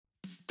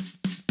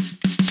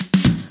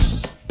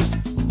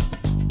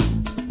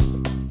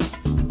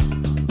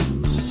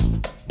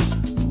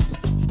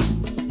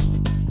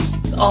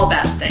all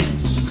bad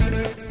things.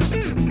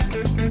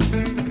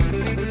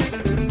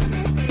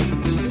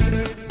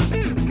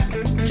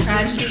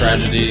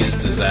 Tragedies,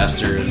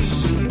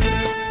 disasters.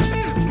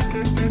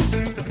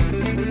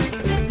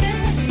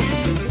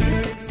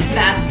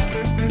 That's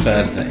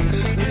Bad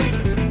things.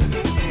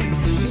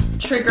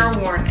 trigger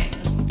warning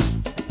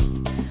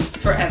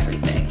for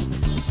everything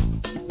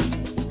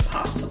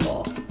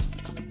possible.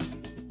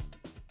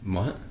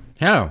 What?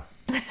 Hello.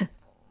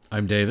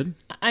 I'm David,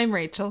 I'm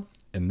Rachel.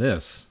 and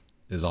this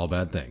is All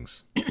Bad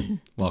Things.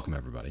 Welcome,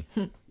 everybody.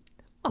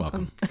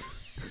 Welcome.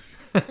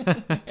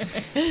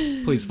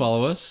 Please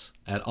follow us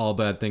at All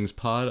Bad Things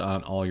Pod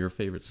on all your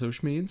favorite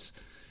social medias,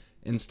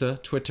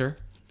 Insta, Twitter,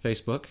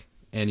 Facebook,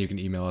 and you can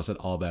email us at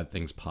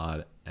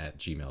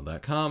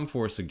allbadthingspod@gmail.com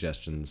for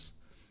suggestions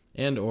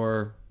and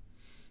or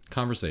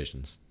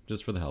conversations,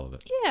 just for the hell of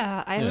it.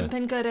 Yeah, I haven't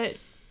been good at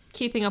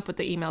keeping up with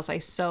the emails. I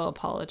so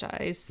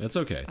apologize. That's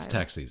okay. It's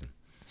tax season.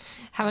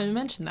 Haven't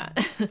mentioned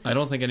that. I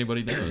don't think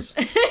anybody knows.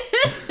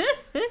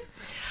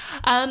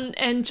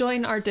 And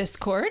join our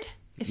Discord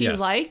if you Yes.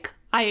 like.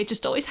 I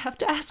just always have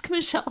to ask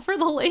Michelle for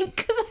the link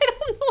because I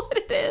don't know what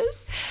it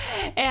is.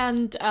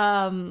 And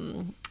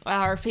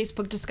our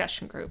Facebook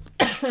discussion group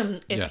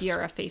if Yes.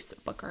 you're a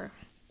Facebooker.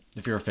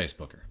 If you're a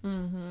Facebooker,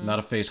 not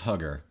a face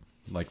hugger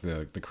like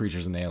the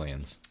creatures and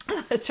aliens.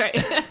 That's right.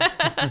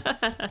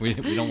 We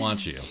don't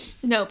want you.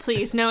 No,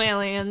 please, no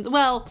aliens.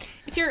 Well,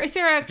 if you're a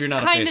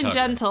not a kind face and hugger.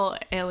 gentle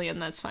alien,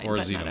 that's fine. Or a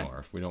but not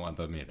xenomorph. We don't want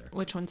them either.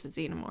 Which one's a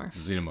xenomorph?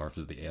 Xenomorph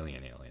is the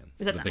alien.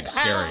 Is that the the- big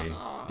scary?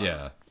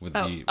 Yeah, with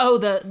the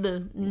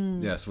the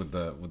yes, with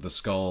the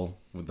skull,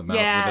 with the mouth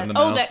yeah. within the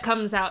mouth. Oh, that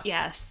comes out.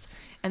 Yes,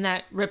 and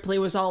that Ripley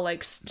was all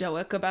like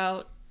stoic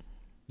about.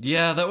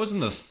 Yeah, that was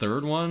in the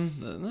third one.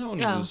 That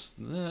one Oh. was.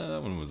 That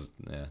one was.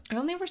 Yeah. I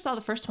only ever saw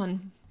the first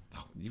one.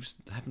 Oh, you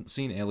haven't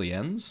seen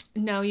Aliens?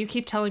 No, you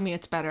keep telling me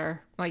it's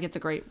better. Like it's a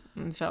great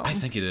film. I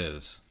think it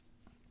is.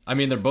 I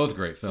mean, they're both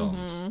great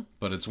films,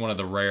 but it's one of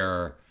the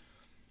rare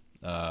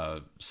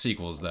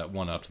sequels that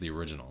won up to the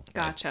original.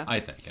 Gotcha.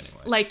 I think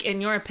anyway. Like in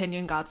your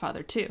opinion,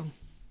 Godfather 2.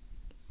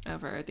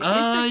 Over the.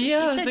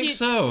 Yeah, I think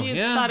so. You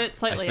Yeah. thought it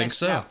slightly I think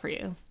extra so. out for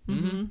you.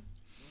 Mm-hmm.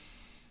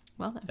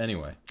 Well then,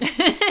 Anyway,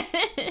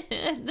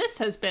 this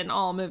has been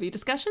all movie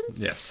discussions.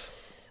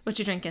 yes. What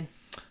you drinking?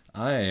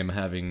 I am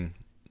having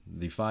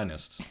the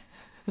finest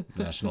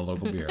national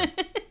local beer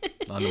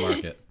on the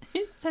market.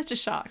 It's such a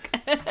shock.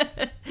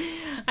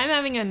 I'm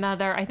having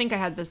another. I think I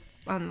had this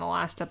on the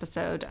last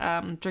episode.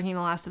 Drinking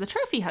the last of the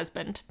Trophy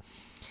Husband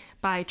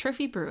by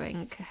Trophy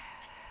Brewing.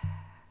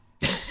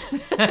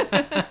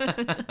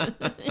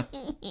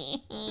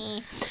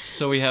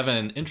 So we have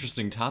an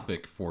interesting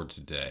topic for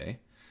today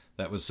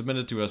that was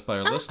submitted to us by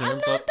our listener,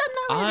 but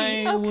I'm not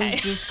ready. I Okay.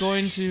 was just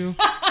going to.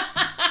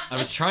 I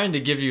was trying to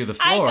give you the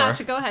I floor.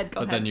 gotcha. Go ahead.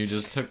 Go but ahead. then you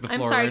just took the floor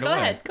I'm sorry. right Go away.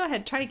 ahead. Go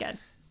ahead. Try again.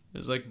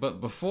 It's like,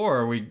 but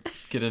before we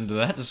get into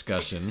that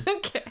discussion,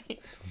 Okay.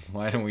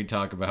 why don't we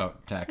talk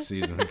about tax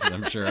season? Because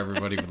I'm sure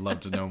everybody would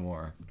love to know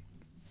more.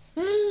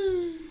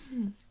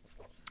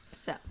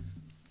 So,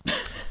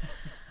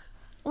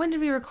 when did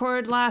we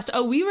record last?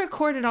 Oh, we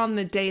recorded on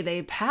the day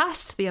they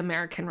passed the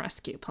American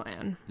Rescue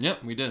Plan,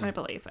 Yep, we did. I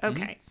believe.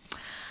 Okay.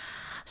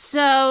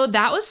 So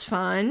that was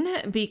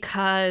fun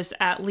because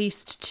at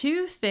least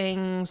two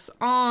things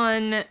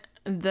on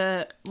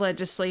the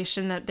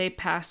legislation that they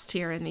passed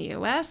here in the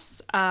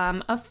U.S.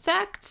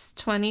 Affects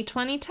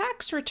 2020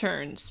 tax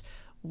returns,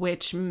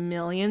 which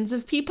millions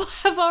of people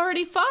have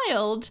already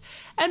filed,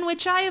 and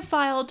which I have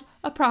filed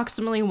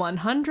approximately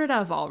 100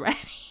 of already.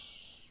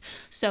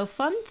 So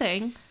fun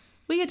thing,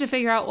 we get to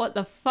figure out what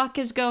the fuck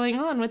is going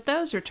on with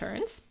those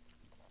returns.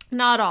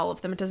 Not all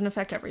of them. It doesn't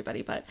affect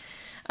everybody, but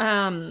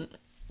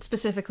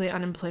specifically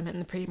unemployment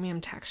and the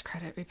premium tax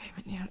credit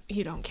repayment.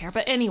 You don't care.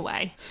 But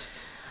anyway,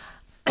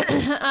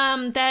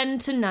 then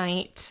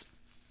tonight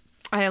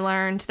I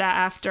learned that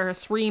after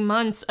 3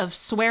 months of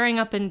swearing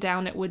up and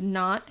down it would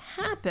not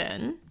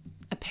happen,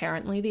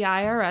 apparently the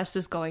IRS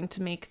is going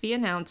to make the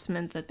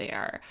announcement that they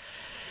are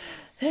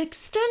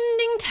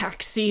extending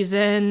tax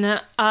season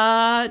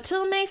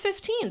till May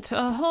 15th,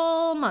 a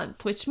whole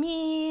month, which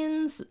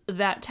means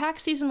that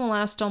tax season will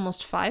last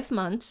almost 5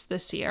 months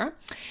this year.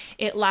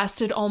 It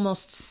lasted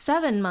almost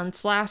 7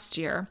 months last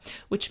year,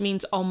 which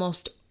means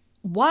almost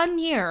 1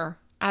 year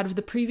out of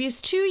the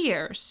previous 2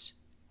 years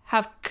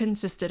have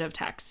consisted of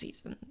tax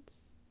seasons.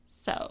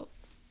 So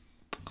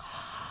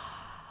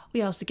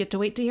we also get to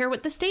wait to hear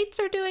what the states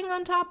are doing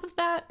on top of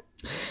that.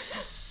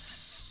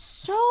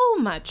 So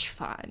much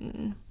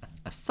fun.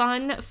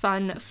 Fun,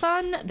 fun,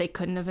 fun. They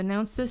couldn't have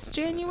announced this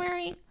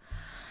January.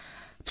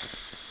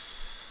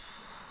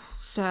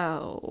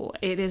 So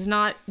it is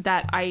not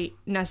that I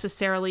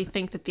necessarily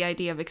think that the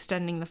idea of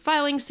extending the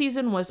filing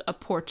season was a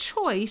poor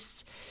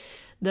choice.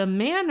 The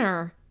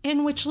manner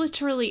in which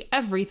literally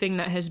everything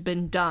that has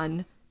been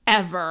done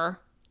ever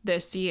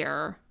this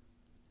year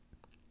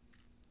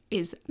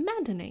is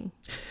maddening.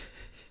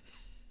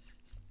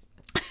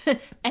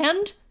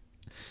 And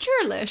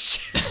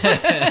churlish.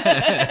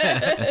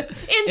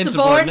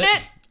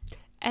 Insubordinate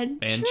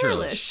and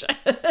churlish.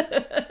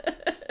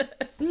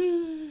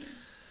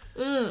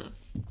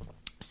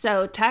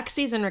 So tax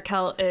season,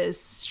 Raquel is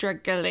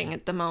struggling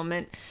at the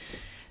moment,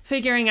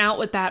 figuring out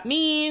what that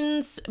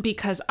means,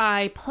 because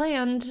I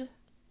planned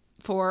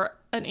for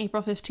an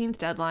April 15th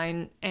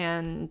deadline.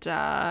 And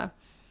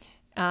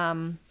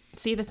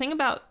see, the thing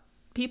about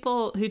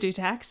people who do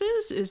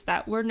taxes is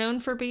that we're known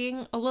for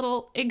being a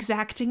little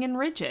exacting and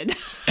rigid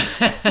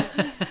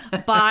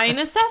by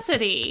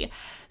necessity.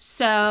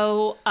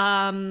 So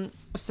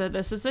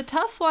this is a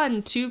tough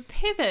one to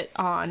pivot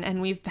on,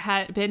 and we've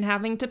been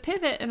having to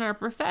pivot in our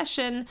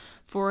profession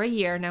for a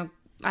year now.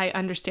 I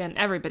understand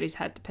everybody's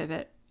had to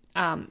pivot.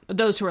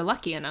 Those who are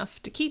lucky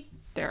enough to keep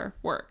their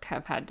work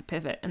have had to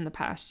pivot in the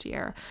past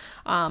year.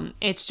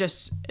 It's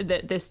just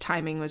that this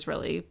timing was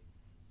really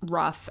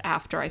rough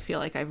after I feel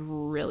like I've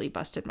really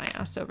busted my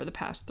ass over the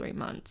past 3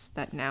 months,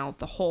 that now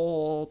the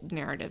whole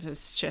narrative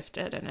has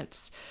shifted, and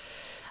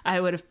I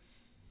would have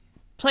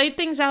played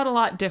things out a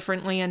lot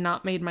differently and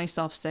not made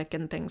myself sick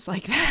and things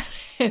like that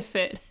if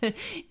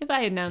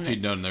I had known If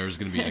you'd known there was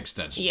going to be an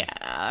extension.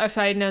 Yeah, if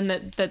I had known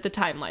that the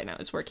timeline I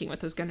was working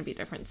with was going to be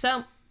different.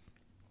 So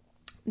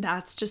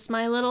that's just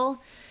my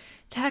little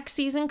tax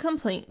season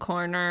complaint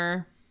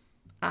corner.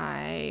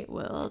 I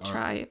will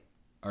try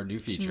Our new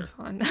feature. move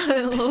on.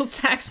 A little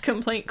tax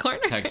complaint corner.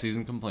 Tax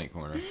season complaint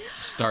corner.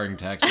 Starring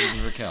tax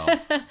season Raquel.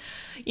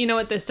 You know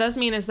what this does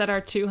mean is that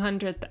our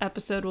 200th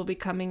episode will be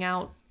coming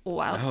out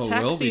while Oh,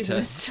 tax will be season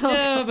is still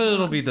Yeah, going but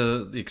it'll on. be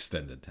the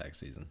extended tax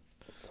season.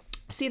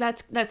 See,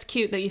 that's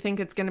cute that you think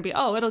it's going to be,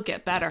 it'll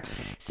get better.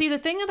 See, the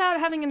thing about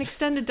having an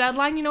extended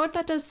deadline, you know what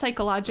that does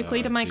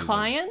psychologically to my Jeez,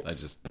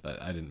 clients?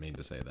 I didn't mean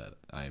to say that.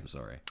 I am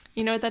sorry.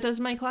 You know what that does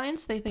to my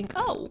clients? They think,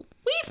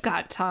 we've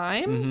got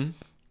time. Mm-hmm.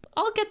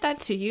 I'll get that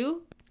to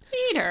you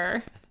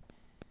later.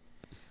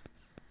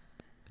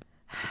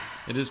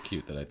 It is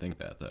cute that I think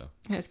that, though.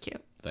 That's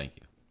cute. Thank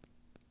you.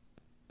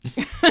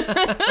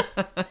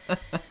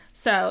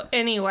 So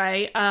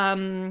anyway,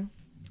 I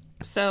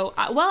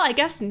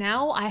guess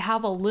now I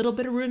have a little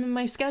bit of room in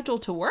my schedule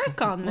to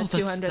work on the Well,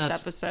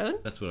 200th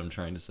episode. That's what I'm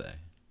trying to say.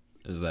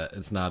 Is that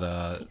it's not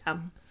Yeah.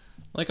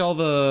 like all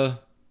the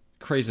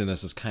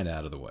craziness is kind of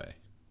out of the way.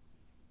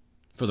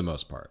 For the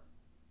most part.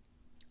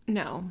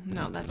 No,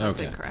 that's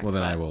Okay. incorrect. Well,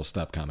 then I but- will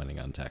stop commenting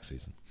on tax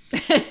season.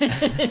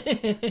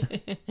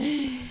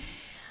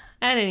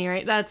 At any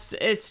rate,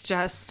 it's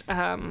just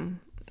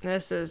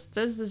this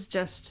is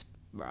just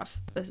rough.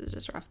 This is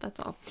just rough. That's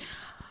all.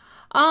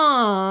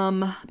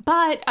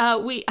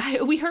 But we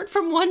heard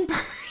from one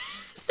person.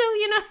 So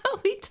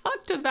we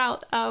talked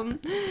about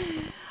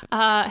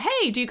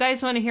hey, do you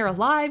guys want to hear a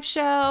live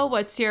show?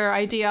 What's your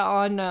idea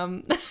on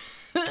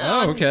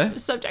Oh, okay.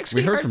 subjects?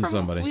 We heard from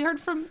somebody. We heard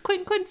from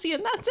Quincy,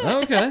 and that's it.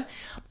 Okay.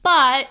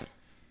 But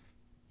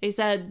they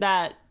said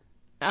that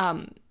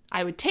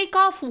I would take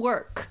off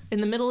work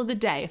in the middle of the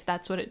day if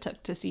that's what it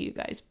took to see you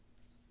guys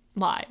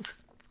live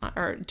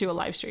or do a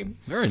live stream.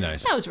 Very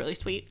nice. That was really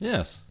sweet.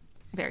 Yes.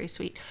 Very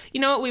sweet. You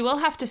know what we will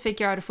have to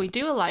figure out if we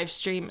do a live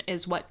stream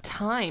is what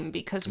time,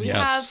 because we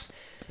Yes.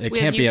 have It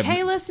can't be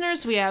UK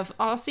listeners, we have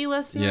Aussie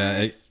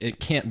listeners. Yeah, it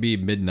can't be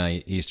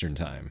midnight Eastern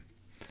time.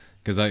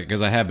 Because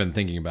I have been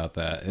thinking about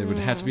that. It would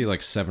have to be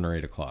like 7 or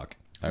 8 o'clock.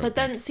 But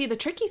then, see, the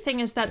tricky thing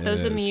is that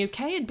those in the is.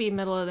 UK would be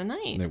middle of the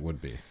night. It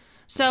would be.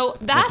 So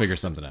that's figure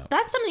something out.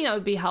 That's something that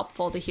would be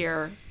helpful to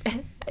hear.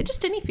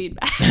 Just any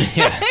feedback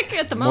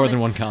at the moment. More than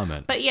one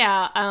comment. But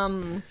yeah,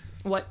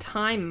 what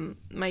time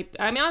might?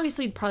 I mean,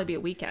 obviously, it'd probably be a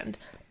weekend.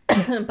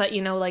 But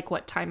like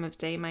what time of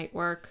day might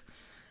work?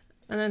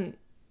 And then,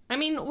 I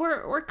mean,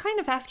 we're kind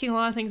of asking a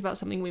lot of things about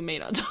something we may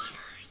not deliver.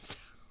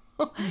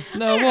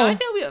 No, I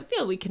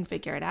feel we can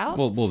figure it out.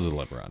 we'll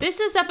deliver on it.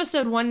 This is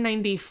episode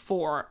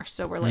 194,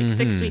 so we're like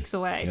 6 weeks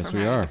away Yes,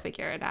 from we having are. to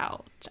figure it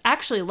out.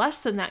 Actually, less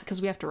than that,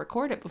 because we have to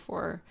record it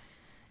before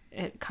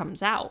it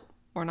comes out.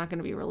 We're not going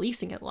to be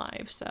releasing it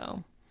live,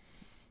 so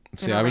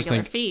See, in our I was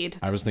regular thinking feed.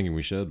 I was thinking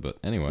we should, but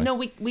anyway. No,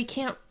 we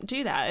can't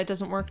do that. It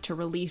doesn't work to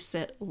release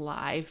it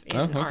live in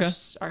Oh, okay.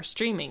 our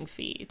streaming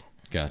feed.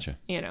 Gotcha.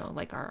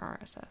 Like our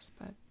RSS.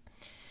 But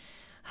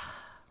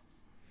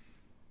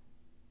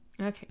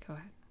okay, go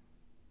ahead.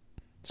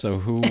 So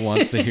who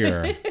wants to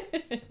hear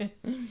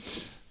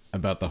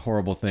about the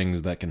horrible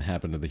things that can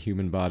happen to the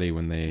human body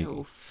when they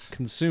Oof.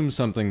 consume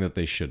something that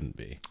they shouldn't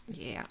be?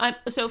 Yeah.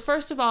 So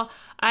first of all,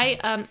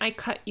 I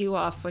cut you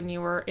off when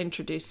you were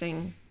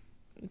introducing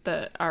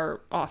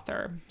our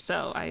author.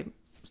 So I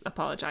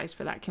apologize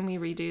for that. Can we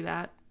redo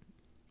that?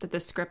 That the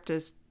script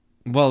is.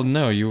 Well,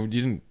 no, you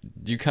didn't.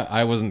 You cut.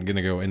 I wasn't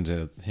gonna go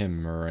into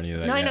him or any of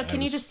that. No, I yet. know.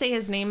 Can you just say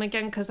his name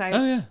again? Because I.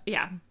 Oh, yeah.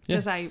 Yeah.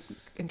 Because I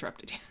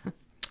interrupted you.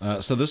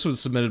 So this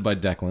was submitted by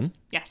Declan.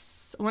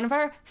 Yes. One of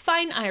our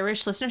fine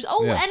Irish listeners.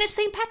 Oh, Yes. and it's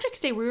St. Patrick's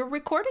Day. We were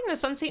recording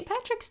this on St.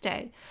 Patrick's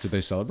Day. Did they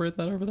celebrate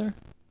that over there?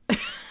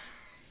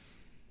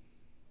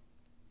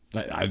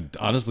 I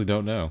honestly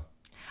don't know.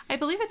 I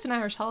believe it's an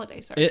Irish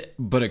holiday, sir.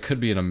 But it could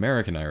be an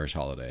American Irish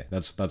holiday.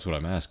 That's what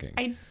I'm asking.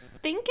 I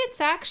think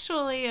it's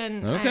actually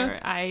an Okay.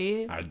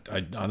 I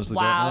honestly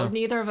Wow, don't know.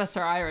 neither of us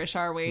are Irish,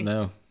 are we?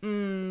 No.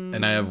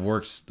 And I have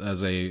worked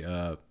as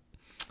a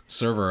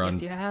server on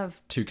Yes, you have.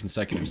 2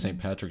 consecutive St.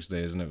 Patrick's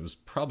days, and it was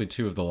probably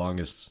 2 of the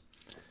longest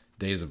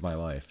days of my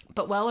life.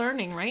 But well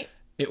earning, right?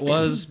 It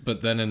was,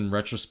 but then in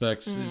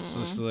retrospect, it's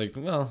just like,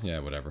 well, yeah,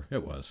 whatever.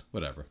 It was,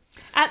 whatever.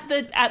 At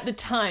the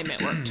time,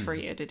 it worked for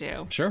you to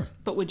do. Sure.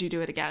 But would you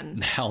do it again?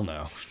 Hell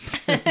no.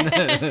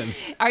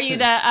 Are you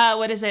the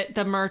what is it?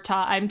 The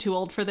Murtaugh? I'm too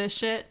old for this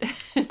shit.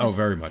 Oh,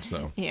 very much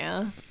so.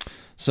 Yeah.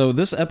 So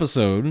this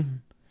episode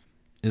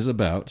is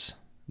about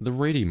the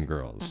Radium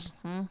Girls.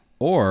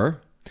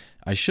 Or,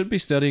 I should be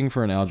studying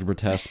for an algebra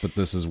test, but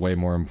this is way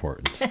more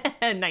important.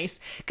 Nice,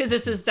 because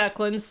this is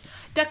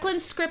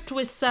Declan's script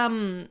with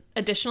some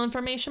additional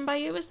information by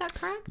you. Is that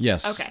correct?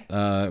 Yes. Okay.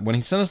 When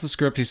he sent us the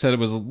script, he said it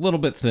was a little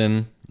bit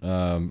thin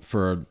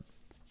for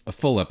a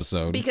full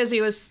episode. Because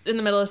he was in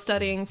the middle of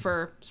studying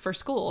for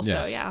school.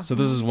 Yes. So yeah. So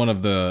this is one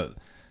of the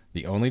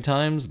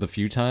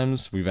few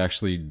times we've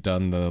actually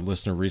done the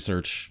listener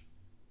research.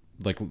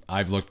 Like,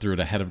 I've looked through it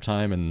ahead of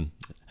time and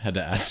had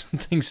to add some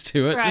things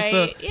to it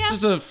Right, yeah.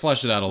 just to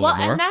flesh it out a Well, little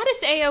more. and that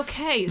is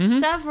A-okay.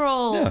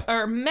 Several Yeah.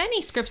 or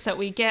many scripts that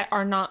we get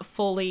are not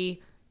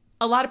fully.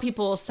 A lot of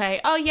people will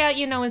say, "Oh yeah,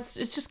 it's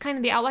just kind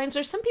of the outlines."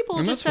 Or some people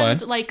will And just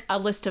that's send fine. like a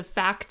list of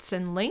facts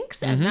and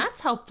links, and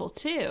that's helpful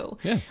too.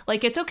 Yeah.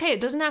 Like it's okay.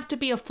 It doesn't have to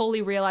be a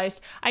fully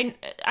realized.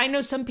 I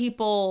know some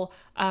people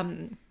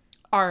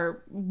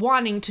are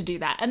wanting to do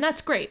that, and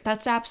that's great.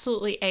 That's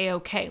absolutely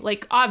A-okay.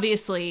 Like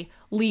obviously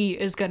Lee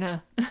is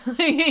gonna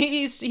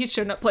he's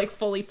shown up like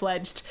fully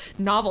fledged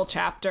novel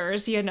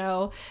chapters,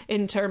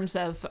 in terms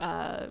of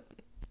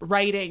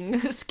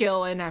writing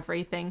skill and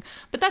everything.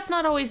 But that's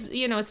not always,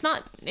 it's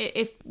not,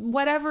 if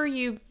whatever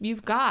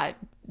you've got,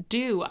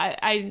 do.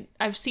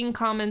 I've seen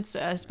comments,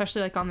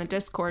 especially like on the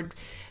Discord,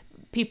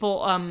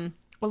 people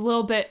a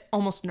little bit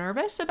almost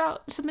nervous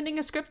about submitting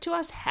a script to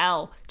us.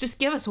 Hell, just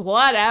give us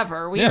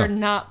whatever. We Yeah. are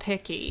not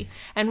picky,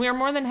 and we are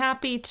more than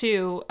happy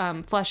to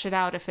flesh it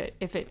out if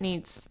it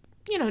needs,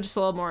 just a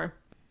little more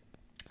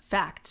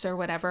facts or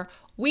whatever.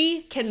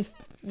 We can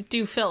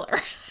do filler.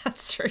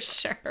 That's for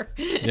sure.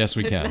 Yes,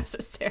 we if can.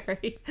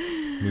 necessary.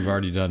 We've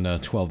already done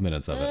 12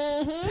 minutes of it.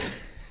 Mm-hmm.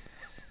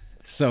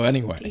 So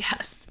anyway.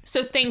 Yes.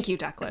 So thank you,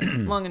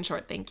 Declan. Long and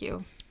short, thank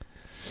you.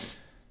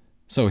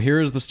 So here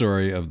is the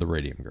story of the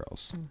Radium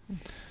Girls.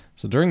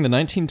 So during the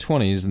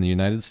 1920s in the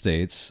United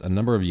States, a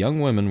number of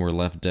young women were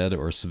left dead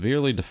or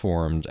severely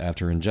deformed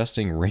after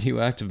ingesting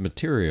radioactive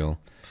material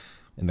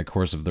in the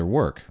course of their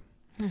work.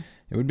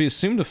 It would be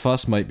assumed a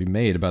fuss might be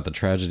made about the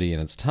tragedy in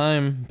its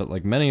time, but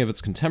like many of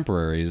its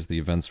contemporaries, the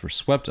events were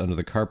swept under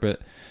the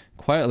carpet,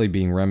 quietly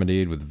being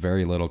remedied with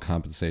very little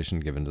compensation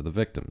given to the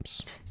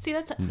victims. See,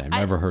 that's... I've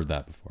never heard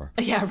that before.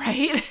 Yeah,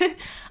 right?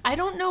 I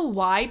don't know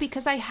why,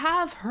 because I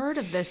have heard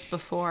of this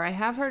before. I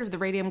have heard of the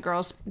Radium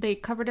Girls. They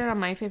covered it on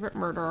My Favorite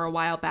Murder a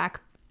while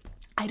back.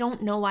 I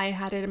don't know why I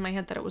had it in my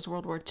head that it was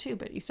World War II,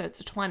 but you said it's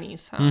the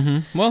 20s,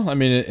 huh? Well, I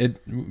mean,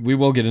 we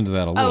will get into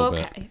that a little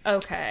bit.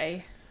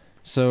 Okay.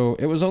 So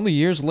it was only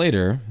years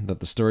later that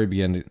the story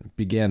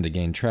began to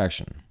gain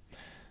traction.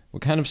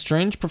 What kind of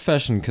strange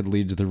profession could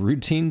lead to the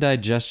routine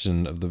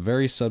digestion of the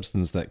very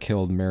substance that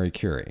killed Marie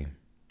Curie?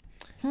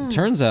 It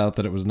turns out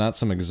that it was not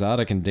some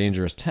exotic and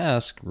dangerous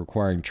task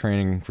requiring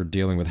training for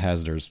dealing with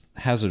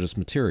hazardous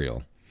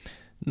material.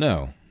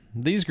 No,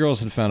 these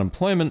girls had found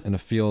employment in a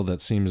field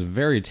that seems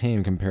very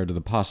tame compared to the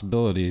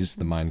possibilities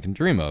the mind can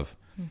dream of.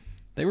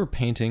 They were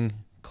painting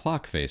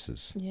clock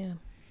faces. Yeah.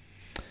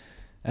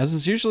 As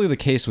is usually the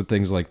case with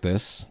things like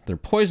this, their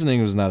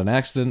poisoning was not an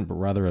accident, but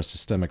rather a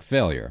systemic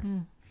failure.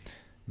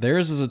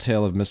 Theirs is a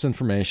tale of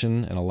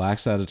misinformation and a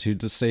lax attitude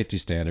to safety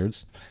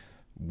standards,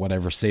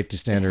 whatever safety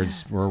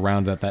standards were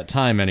around at that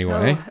time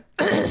anyway,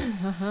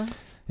 and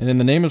in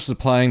the name of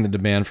supplying the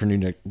demand for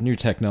new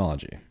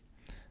technology.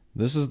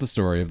 This is the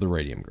story of the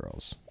Radium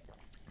Girls.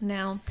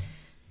 Now,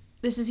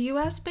 this is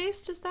U.S.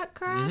 based, is that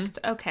correct?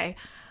 Okay.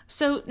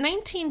 So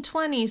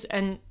 1920s,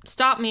 and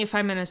stop me if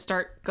I'm going to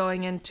start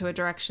going into a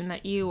direction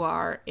that you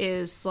are,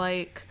 is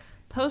like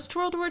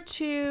post-World War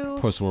II.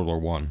 Post-World War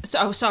One.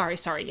 So, sorry.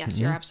 Yes,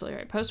 you're absolutely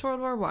right.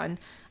 Post-World War One.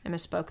 I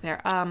misspoke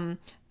there.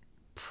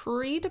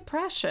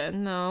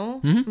 Pre-Depression, though,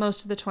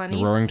 most of the 20s.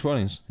 The Roaring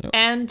 20s. Yep.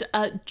 And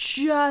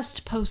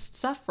just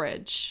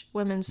post-suffrage,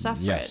 women's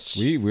suffrage. Yes,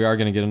 we are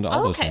going to get into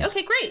all those things.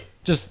 Okay, great.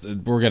 Just,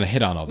 we're going to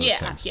hit on all those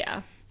things.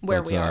 Yeah.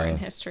 Where But, we are in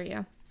history,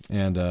 yeah.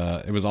 And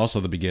it was also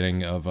the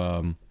beginning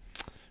of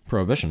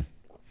Prohibition.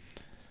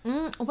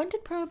 When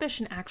did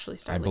Prohibition actually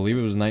start? I believe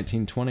it was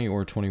 1920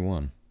 or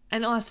 21.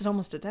 And it lasted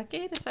almost a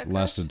decade, is that correct?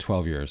 Lasted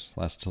 12 years.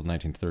 Lasted till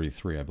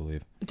 1933, I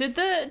believe. Did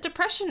the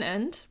Depression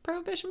end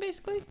Prohibition,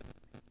 basically?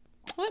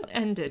 What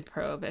ended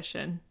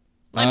Prohibition?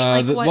 I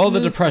mean, what the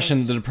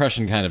movement?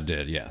 depression kind of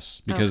did,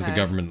 yes, because the Okay.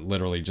 government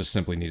literally just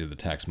simply needed the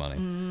tax money.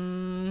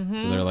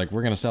 So they're like,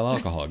 we're going to sell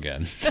alcohol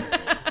again.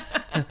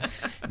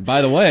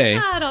 By the way,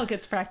 It all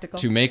gets practical.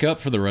 to make up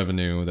for the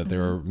revenue that they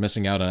were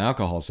missing out on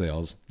alcohol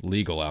sales,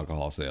 legal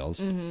alcohol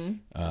sales,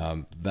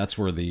 that's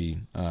where the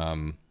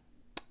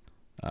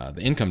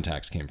income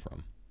tax came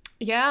from.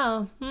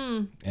 Yeah.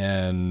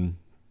 And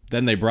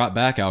Then they brought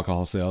back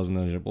alcohol sales, and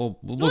then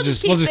we'll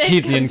just keep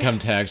keep the the income income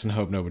tax and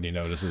hope nobody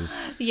notices.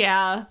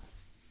 Yeah.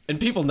 And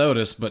people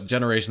noticed, but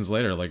generations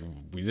later, like,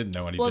 we didn't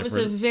know any Well,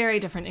 different. it was a very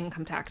different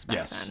income tax back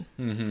Yes.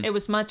 then. It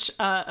was much.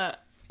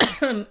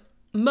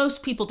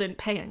 Most people didn't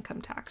pay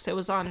income tax. It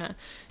was on a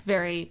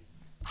very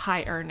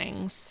high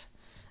earnings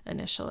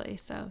initially.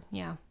 So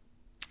yeah.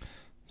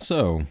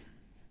 So,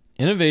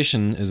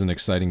 innovation is an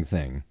exciting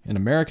thing. And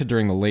America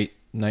during the late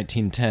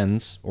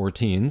 1910s or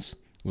teens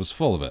was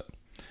full of it.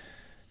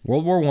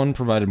 World War I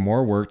provided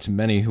more work to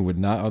many who would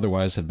not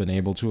otherwise have been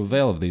able to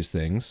avail of these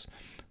things,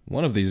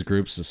 one of these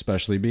groups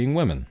especially being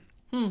women.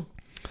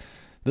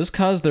 This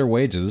caused their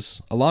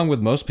wages, along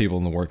with most people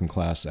in the working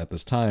class at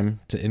this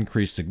time, to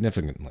increase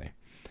significantly.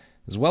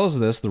 As well as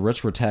this, the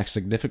rich were taxed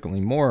significantly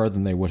more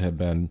than they would have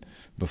been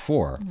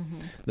before.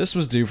 This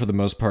was due for the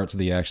most part to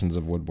the actions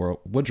of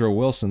Woodrow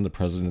Wilson, the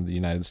President of the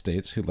United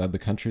States, who led the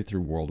country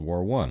through World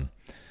War I.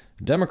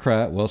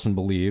 Democrat, Wilson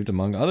believed,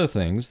 among other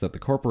things, that the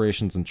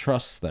corporations and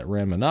trusts that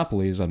ran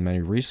monopolies on many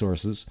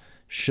resources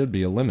should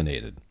be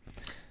eliminated.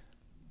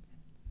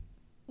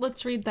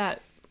 Let's read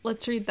that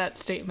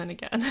statement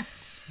again.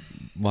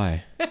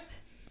 Why?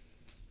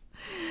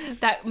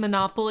 That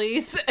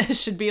monopolies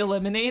should be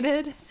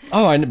eliminated.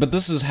 Oh, but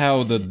this is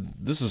how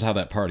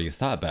that party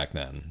thought back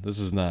then. This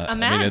is not.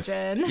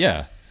 Imagine.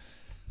 Yeah.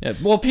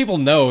 Well, people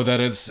know that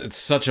it's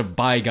such a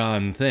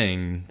bygone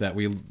thing that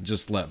we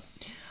just let.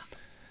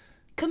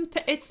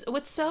 It's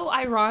what's so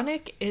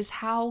ironic is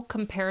how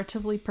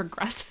comparatively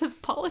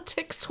progressive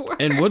politics were.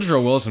 And Woodrow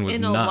Wilson was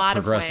In a not lot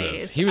of progressive.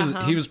 ways. He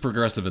was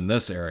progressive in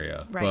this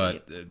area,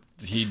 Right. but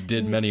he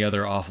did many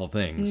other awful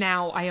things.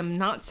 Now, I am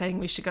not saying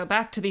we should go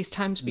back to these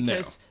times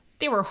because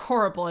they were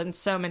horrible in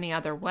so many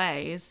other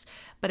ways.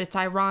 But it's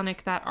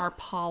ironic that our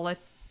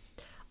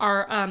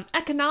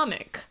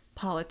economic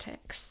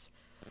politics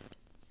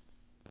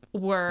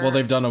were. Well,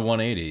 they've done a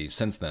 180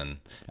 since then.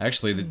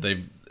 Actually,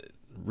 they've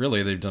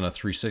done a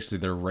 360.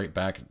 They're right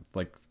back.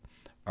 Like,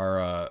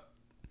 our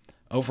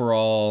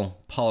overall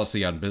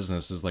policy on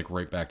business is like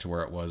right back to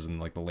where it was in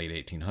like the late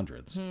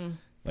 1800s.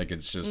 Like,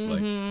 it's just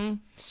like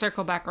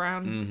circle back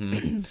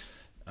around.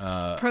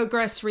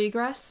 Progress,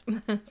 regress.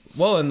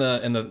 well, in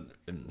the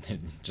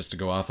just to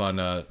go off on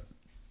a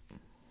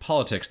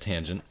politics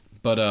tangent,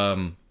 but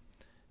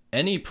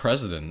any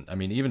president, I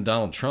mean, even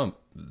Donald Trump,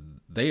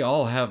 they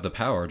all have the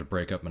power to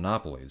break up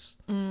monopolies.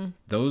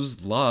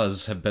 Those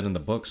laws have been in the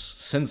books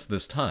since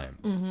this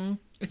time.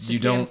 It's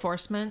just the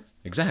enforcement.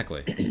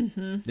 Exactly.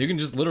 You can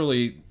just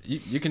literally,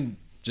 you can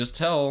just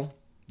tell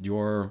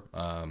your,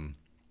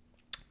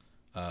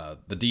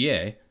 the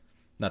DA,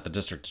 not the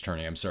district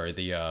attorney, I'm sorry,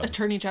 the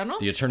Attorney General?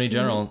 The Attorney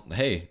General,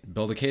 hey,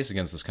 build a case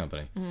against this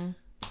company.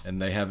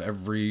 And they have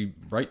every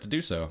right to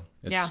do so.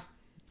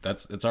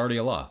 It's already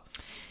a law.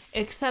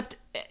 Except,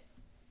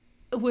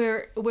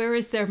 where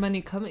is their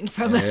money coming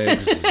from?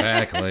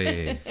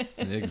 Exactly.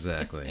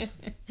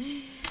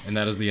 And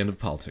that is the end of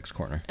Politics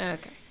Corner.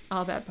 Okay.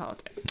 All bad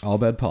politics. All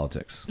bad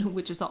politics.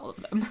 Which is all of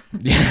them.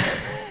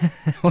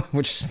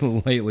 Which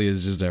lately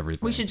is just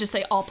everything. We should just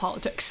say all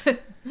politics.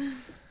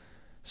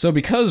 So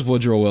because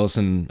Woodrow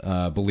Wilson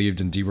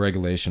believed in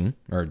deregulation,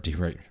 or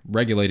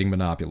regulating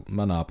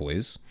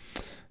monopolies,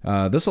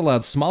 this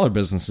allowed smaller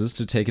businesses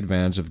to take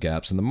advantage of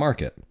gaps in the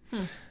market.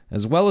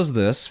 As well as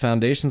this,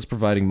 foundations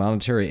providing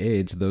monetary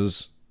aid to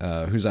those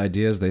whose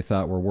ideas they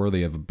thought were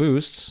worthy of a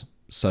boost,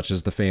 such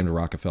as the famed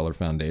Rockefeller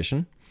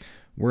Foundation,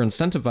 were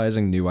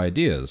incentivizing new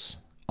ideas.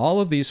 All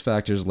of these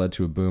factors led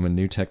to a boom in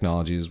new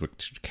technologies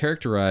which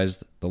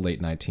characterized the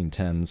late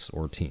 1910s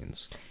or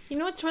teens. You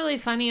know what's really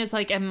funny is,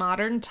 like, in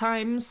modern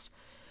times,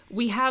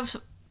 we have,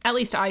 at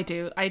least I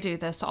do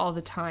this all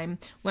the time.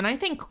 When I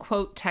think,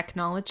 quote,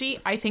 technology,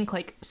 I think,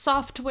 like,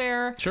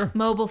 software, Sure.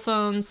 mobile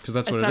phones, Because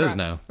that's what etc., it is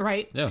now.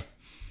 right? Yeah.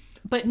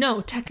 But no,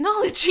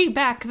 technology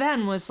back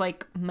then was,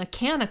 like,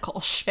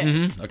 mechanical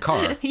shit. A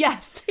car.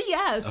 Yes,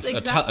 exactly.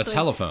 A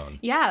telephone.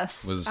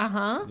 Yes. Was,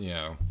 you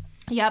know...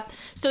 Yep.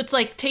 So it's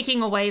like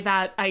taking away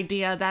that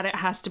idea that it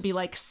has to be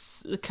like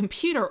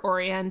computer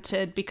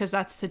oriented because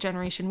that's the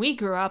generation we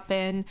grew up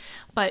in.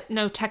 But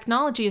no,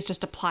 technology is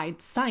just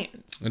applied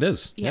science. It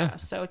is. Yeah.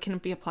 So it can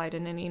be applied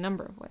in any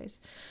number of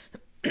ways.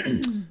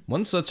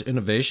 One such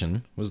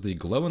innovation was the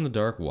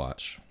glow-in-the-dark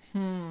watch.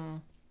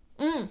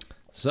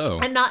 So...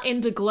 And not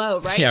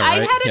Indiglo, right? Yeah,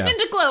 I right, had an yeah.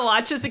 Indiglo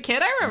watch as a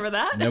kid. I remember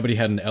that. Nobody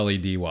had an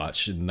LED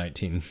watch in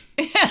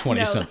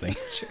 1920-something.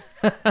 That's true.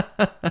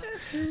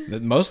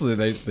 Mostly,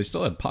 they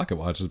still had pocket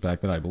watches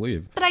back then, I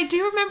believe. But I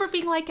do remember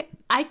being like,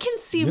 I can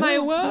see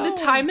wow. the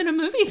time in a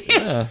movie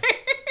theater. Yeah.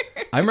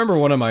 I remember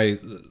one of my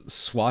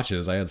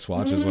swatches. I had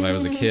swatches when I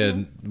was a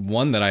kid.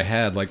 One that I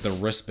had, like, the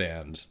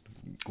wristband.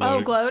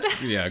 Glowed?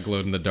 Yeah,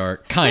 glowed in the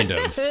dark. Kind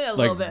of. A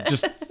little bit.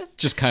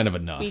 Just kind of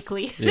enough.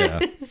 Weekly. Yeah.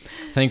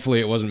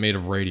 Thankfully, it wasn't made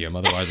of radium.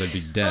 Otherwise, I'd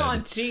be dead. Oh,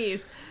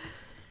 jeez.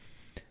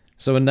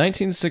 So in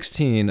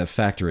 1916, a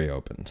factory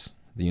opened.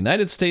 The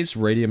United States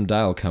Radium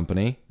Dial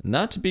Company,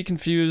 not to be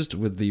confused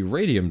with the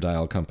Radium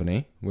Dial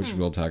Company, which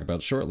we'll talk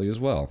about shortly as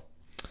well.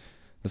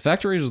 The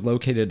factory was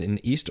located in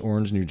East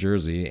Orange, New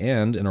Jersey,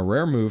 and, in a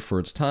rare move for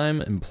its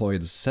time,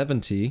 employed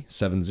 70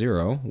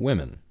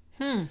 women.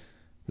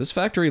 This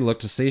factory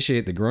looked to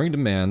satiate the growing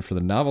demand for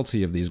the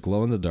novelty of these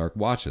glow-in-the-dark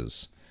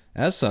watches.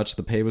 As such,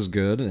 the pay was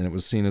good, and it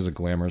was seen as a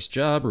glamorous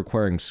job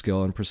requiring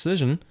skill and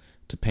precision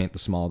to paint the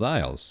small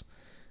dials.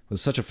 With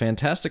such a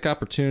fantastic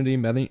opportunity,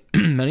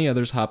 many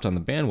others hopped on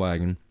the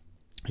bandwagon,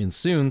 and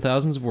soon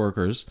thousands of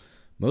workers,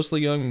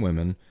 mostly young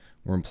women,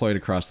 were employed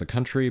across the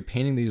country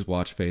painting these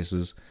watch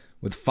faces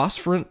with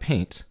phosphorant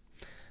paint.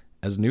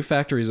 As new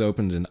factories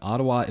opened in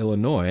Ottawa,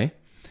 Illinois,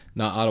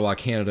 not Ottawa,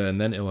 Canada, and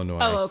then Illinois.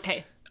 Oh,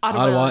 okay.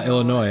 Ottawa,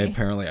 Illinois.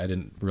 Apparently, I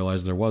didn't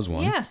realize there was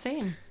one. Yeah,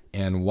 same.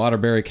 And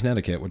Waterbury,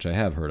 Connecticut, which I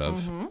have heard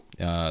of.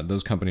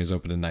 Those companies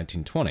opened in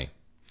 1920.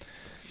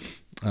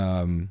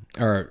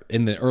 Or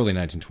in the early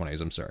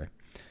 1920s, I'm sorry.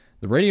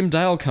 The Radium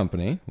Dial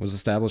Company was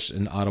established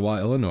in Ottawa,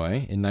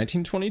 Illinois in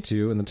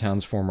 1922 in the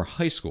town's former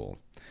high school.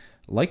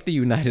 Like the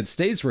United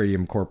States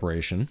Radium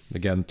Corporation,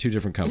 again, two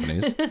different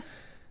companies,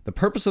 the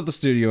purpose of the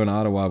studio in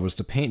Ottawa was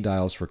to paint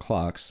dials for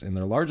clocks, and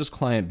their largest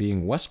client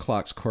being West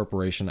Clocks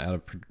Corporation out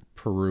of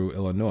Peru,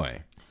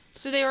 Illinois.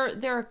 So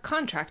they're a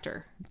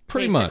contractor.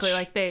 Pretty basically. much.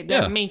 Like they're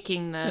Yeah.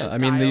 making the I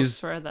dials mean,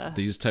 for the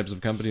these types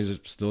of companies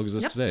still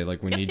exist today.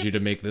 Like, we need you to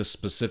make this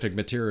specific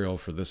material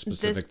for this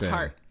specific thing.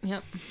 part.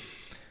 Yep.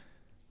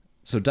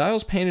 So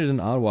dials painted in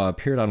Ottawa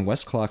appeared on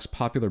West Clock's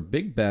popular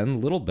Big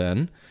Ben, Little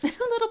Ben,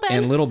 Little bit.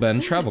 and Little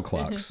Ben travel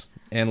clocks.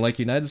 And like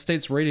United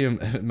States Radium,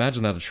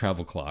 imagine that, a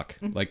travel clock.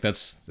 Like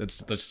that's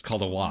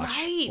called a watch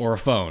Right. or a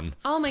phone.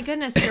 Oh my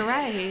goodness, you're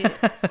right.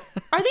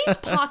 Are these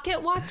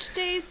pocket watch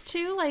days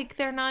too? Like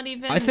they're not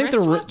even I think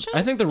wristwatches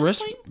I think at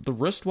this point? the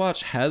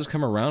wristwatch has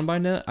come around by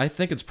now. I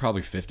think it's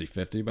probably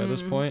 50-50 by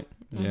this point.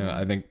 Yeah,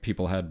 I think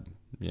people had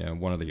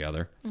one or the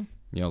other.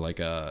 Like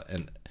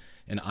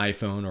an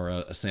iPhone or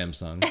a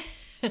Samsung.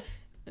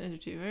 They're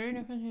two very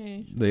different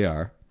things. They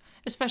are.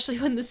 Especially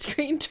when the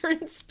screen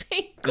turns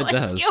pink It like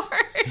does.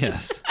 yours.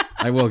 Yes.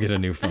 I will get a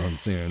new phone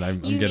soon.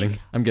 I'm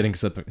getting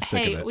sick of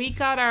Hey, it. we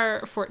got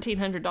our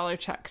 $1,400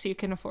 check, so you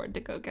can afford to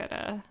go get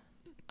a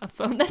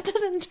phone that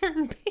doesn't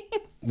turn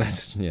pink.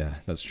 That's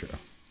true.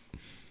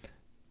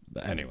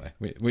 But anyway,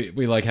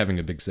 we like having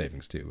a big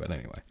savings too. But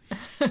anyway.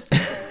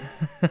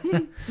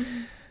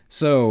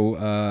 So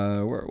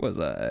where was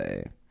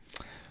I?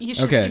 You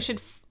should Okay. you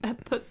should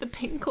put the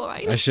pink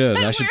line. I should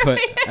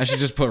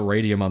just put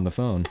radium on the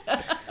phone.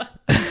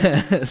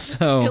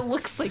 So It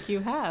looks like you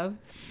have.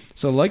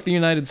 So, like the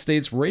United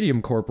States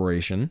Radium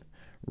Corporation,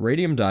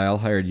 Radium Dial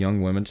hired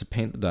young women to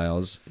paint the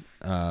dials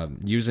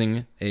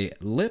using a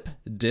lip,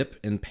 dip,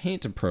 and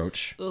paint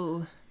approach.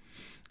 Ooh.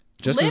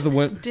 Just as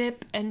the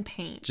dip and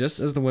paint. Just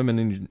as the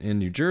women in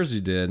New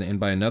Jersey did, and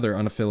by another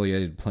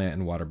unaffiliated plant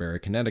in Waterbury,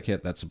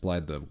 Connecticut, that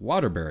supplied the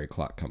Waterbury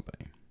Clock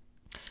Company.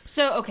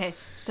 So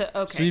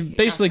you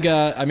basically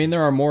got. I mean,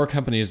 there are more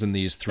companies than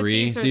these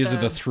three. these are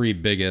the three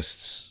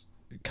biggest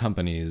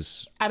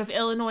companies out of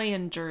Illinois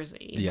and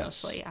Jersey.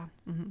 Yes. Mostly, yeah.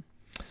 Mm-hmm.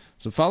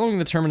 So following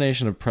the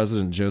termination of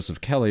President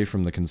Joseph Kelly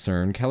from the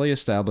concern, Kelly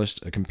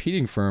established a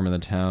competing firm in the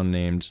town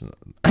named,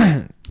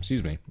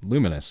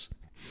 Luminous.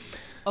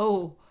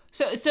 Oh,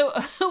 so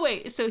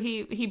wait, so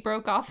he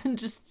broke off and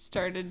just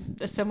started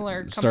a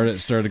similar company.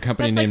 Started a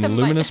company That's like named the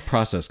Luminous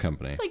Process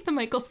Company. It's like the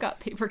Michael Scott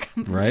Paper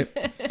Company.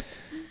 Right?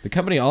 The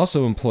company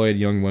also employed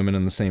young women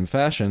in the same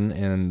fashion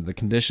and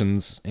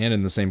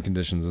in the same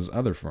conditions as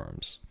other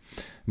firms.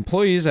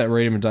 Employees at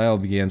Radium Dial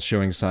began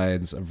showing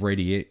signs of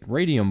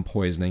radium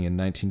poisoning in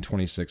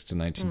 1926 to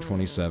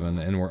 1927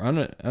 and were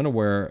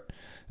unaware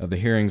of the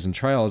hearings and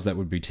trials that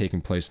would be taking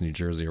place in New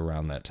Jersey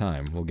around that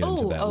time. We'll get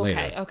into that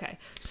later. Okay.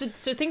 So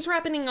things were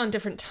happening on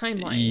different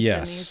timelines in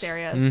Yes. these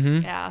areas.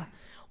 Mm-hmm. Yeah.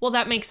 Well,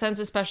 that makes sense,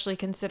 especially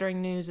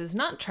considering news is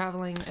not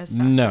traveling as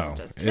fast as it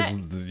does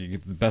today.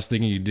 The best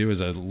thing you can do is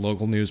a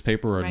local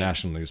newspaper or a Right.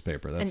 national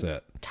newspaper. That's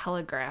it.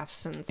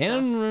 Telegraphs and stuff.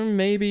 And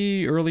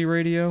maybe early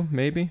radio,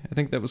 maybe. I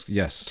think that was,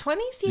 yes.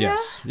 20s, yeah,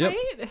 Yes. Yep.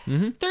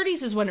 right?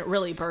 30s is when it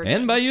really burdened.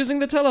 And by using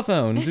the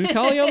telephone to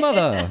call your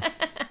mother.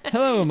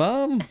 Hello,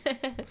 Mom.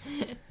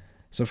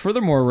 So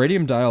furthermore,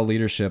 Radium Dial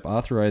leadership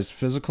authorized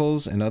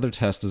physicals and other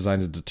tests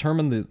designed to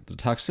determine the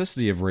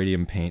toxicity of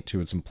radium paint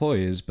to its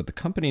employees, but the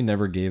company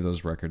never gave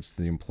those records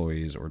to the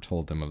employees or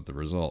told them of the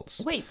results.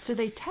 Wait, so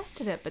they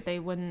tested it, but they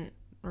wouldn't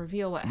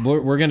reveal what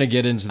happened? We're going to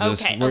get into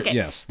this. Okay.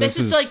 Yes. This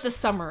is like the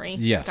summary.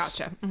 Yes.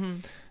 Gotcha. Mm-hmm.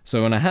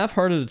 So in a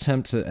half-hearted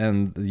attempt to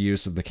end the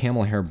use of the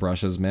camel hair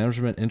brushes,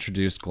 management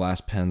introduced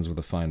glass pens with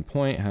a fine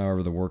point.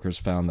 However, the workers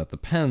found that the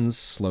pens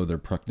slowed their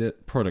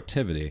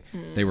productivity.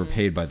 They were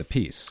paid by the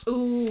piece.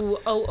 Ooh,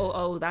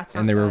 that's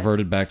not And they good.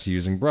 reverted back to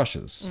using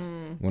brushes.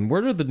 When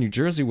word of the New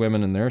Jersey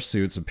women in their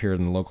suits appeared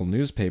in the local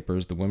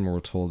newspapers, the women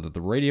were told that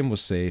the radium was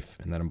safe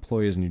and that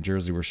employees in New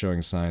Jersey were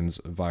showing signs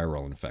of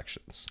viral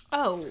infections.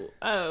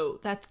 Oh,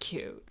 that's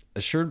cute.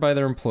 Assured by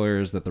their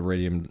employers that the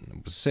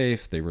radium was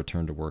safe, they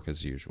returned to work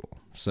as usual.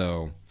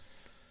 So,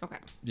 Okay.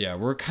 yeah,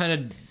 we're kind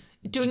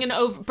of Doing an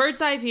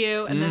bird's eye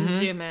view and then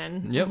zoom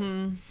in. Yep.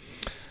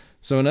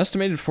 So an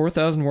estimated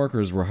 4,000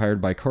 workers were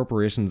hired by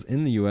corporations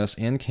in the U.S.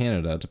 and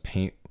Canada to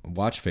paint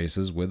watch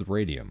faces with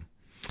radium.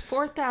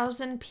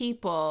 4,000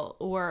 people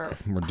were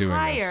doing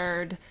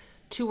hired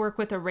to work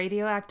with a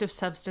radioactive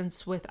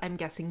substance with, I'm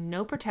guessing,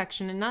 no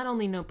protection, and not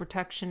only no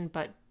protection,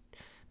 but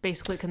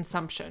basically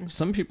consumption.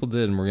 Some people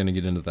did, and we're going to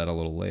get into that a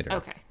little later.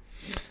 Okay.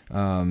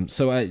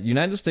 So at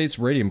United States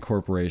Radium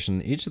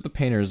Corporation, each of the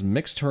painters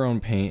mixed her own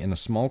paint in a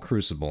small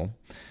crucible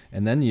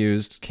and then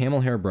used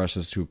camel hair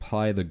brushes to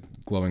apply the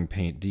glowing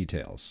paint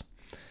details.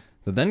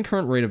 The then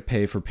current rate of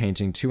pay for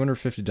painting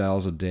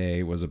 $250 a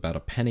day was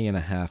about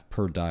 $0.015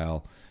 per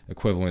dial,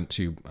 equivalent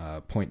to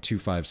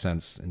 0.25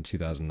 cents in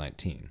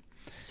 2019.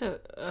 So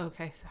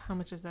how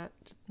much is that?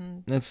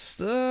 It's,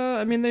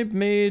 they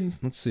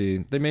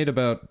made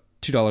about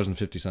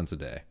 $2.50 a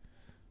day,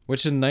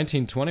 which in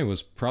 1920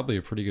 was probably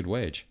a pretty good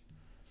wage.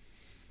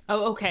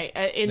 Oh, okay.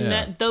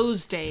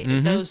 Those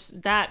days,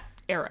 that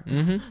era,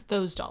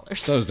 those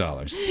dollars. Those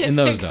dollars. In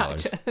those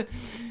dollars. Gotcha.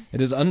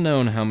 It is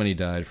unknown how many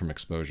died from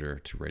exposure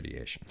to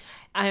radiation.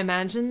 I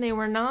imagine they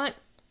were not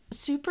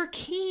super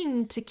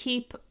keen to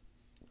keep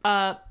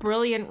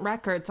brilliant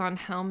records on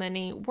how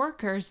many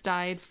workers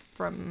died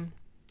from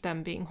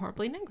them being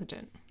horribly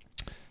negligent.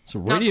 So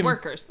Not the radium,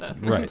 workers, the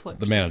right? employers.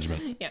 The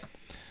management. Yeah.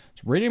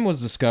 So radium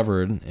was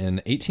discovered in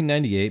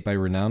 1898 by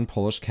renowned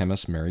Polish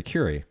chemist Marie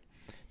Curie.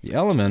 The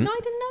element. No, I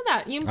didn't know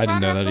that. You I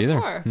didn't know brought that it either.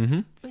 up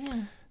before.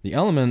 Yeah. The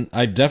element.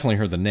 I've definitely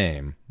heard the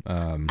name.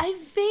 I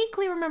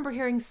vaguely remember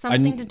hearing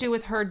something to do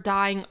with her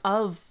dying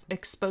of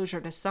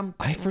exposure to something.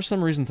 I for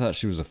some reason thought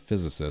she was a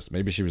physicist.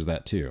 Maybe she was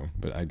that too,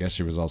 but I guess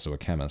she was also a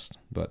chemist.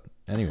 But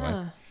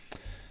anyway.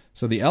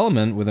 So the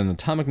element, with an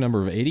atomic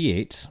number of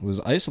 88, was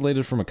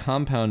isolated from a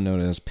compound known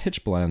as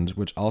pitchblende,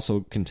 which also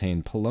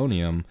contained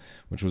polonium,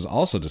 which was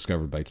also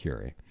discovered by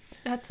Curie.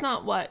 That's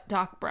not what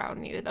Doc Brown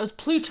needed. That was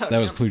plutonium. That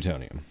was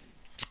plutonium.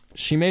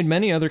 She made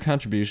many other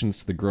contributions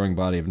to the growing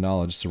body of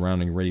knowledge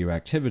surrounding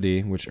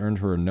radioactivity, which earned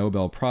her a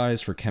Nobel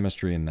Prize for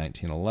Chemistry in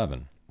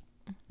 1911.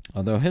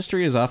 Although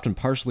history has often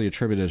partially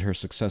attributed her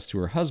success to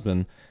her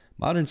husband,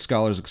 modern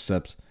scholars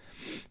accept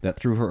that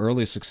through her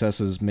early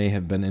successes may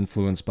have been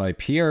influenced by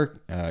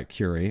Pierre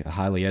Curie, a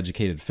highly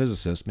educated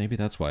physicist. Maybe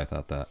that's why I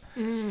thought that.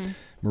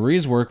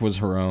 Marie's work was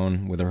her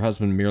own, with her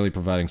husband merely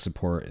providing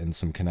support and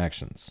some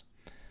connections.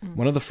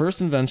 One of the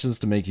first inventions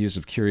to make use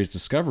of Curie's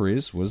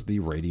discoveries was the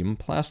radium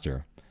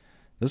plaster.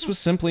 This was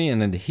simply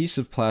an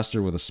adhesive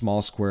plaster with a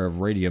small square of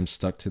radium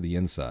stuck to the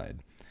inside.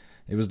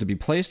 It was to be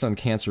placed on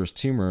cancerous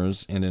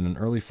tumors and in an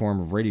early form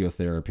of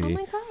radiotherapy, Oh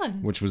my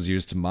God. which was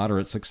used to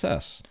moderate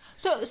success.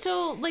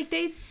 So like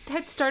they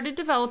had started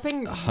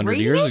developing 100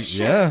 years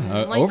ago.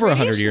 Yeah, like over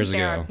 100 radiation years ago.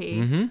 therapy.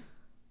 Mm-hmm.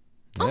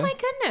 Oh Yeah. my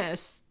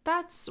goodness.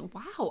 That's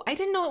wow. I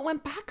didn't know it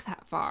went back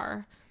that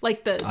far.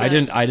 Like the I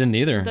didn't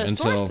either the until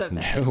source of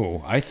it.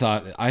 no. I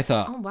thought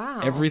Oh, wow.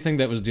 everything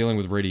that was dealing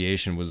with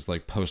radiation was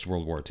like post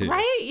World War II.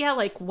 Right? Yeah,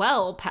 like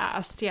well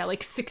past. Yeah,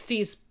 like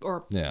 60s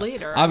or Yeah.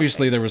 later.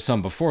 Obviously, there was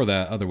some before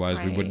that. Otherwise,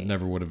 we Right.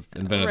 never would have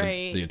invented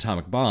Right. the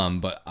atomic bomb.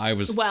 But I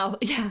was. Well,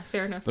 yeah,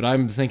 fair enough. But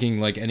I'm thinking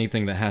like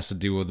anything that has to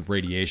do with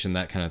radiation,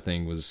 that kind of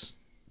thing,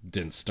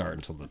 didn't start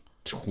until the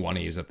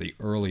 20s at the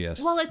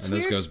earliest. Well, it's and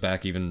this weird- goes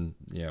back even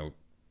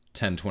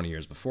 10, 20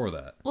 years before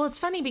that. Well, it's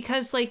funny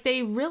because like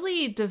they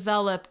really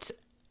developed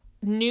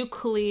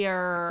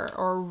nuclear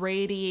or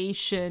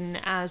radiation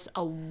as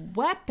a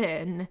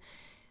weapon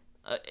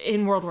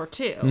in World War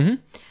II.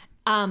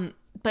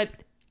 But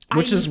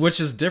Which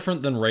is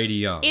different than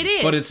radium. It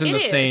is, But it's in it the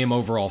is. same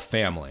overall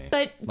family.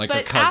 but like their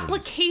but cousins.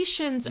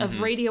 applications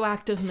of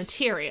radioactive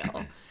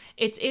material.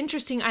 It's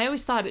interesting. I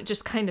always thought it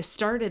just kind of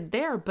started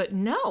there, but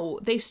no,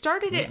 they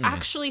started it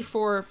actually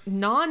for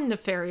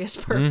non-nefarious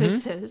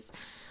purposes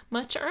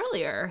much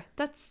earlier.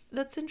 That's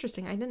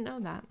interesting. I didn't know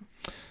that.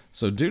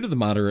 So due to the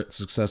moderate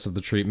success of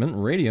the treatment,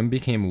 radium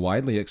became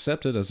widely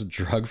accepted as a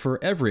drug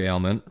for every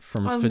ailment,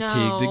 from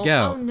fatigue to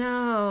gout. Oh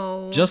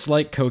no. Just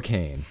like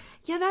cocaine.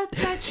 Yeah,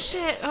 that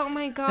shit. Oh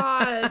my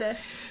god.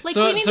 Like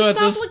So- we need so to at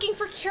stop this- looking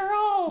for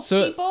cure-alls,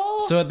 So,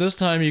 people. so at this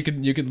time, you could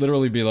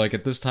literally be like,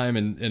 at this time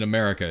in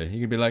America, you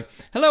could be like,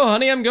 "Hello,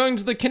 honey, I'm going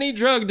to the Kinney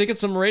Drug to get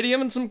some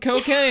radium and some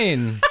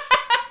cocaine.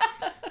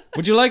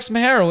 Would you like some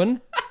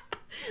heroin?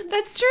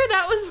 That's true.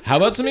 That was How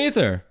about some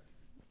ether?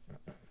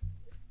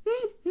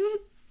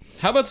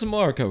 How about some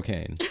more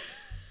cocaine?"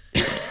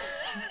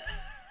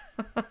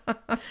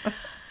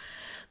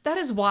 That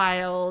is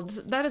wild.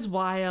 That is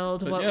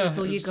wild. What yeah, was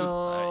it was just,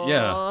 legal?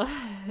 yeah.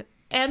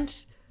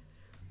 And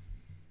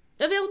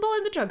available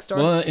in the drugstore.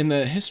 Well, in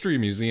the History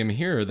Museum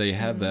here, they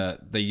have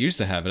that. They used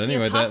to have it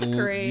anyway.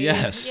 apothecary.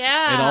 Yes,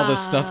 Yeah. and all the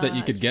stuff that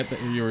you could get that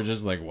you were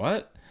just like,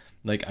 what?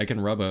 Like I can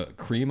rub a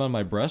cream on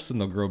my breasts and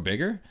they'll grow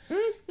bigger.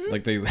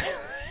 Like they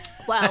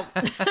Wow.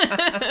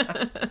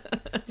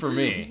 for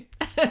me.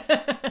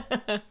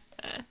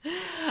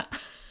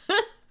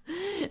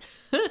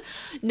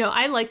 No,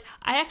 I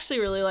actually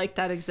really liked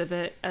that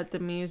exhibit at the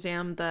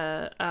museum,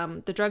 the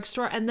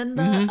drugstore, and then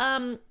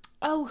the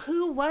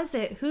who was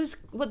it?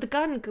 The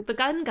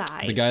gun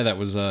guy? The guy that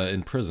was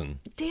in prison.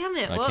 Damn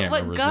it! I what can't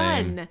what remember his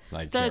gun? name.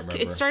 I can't It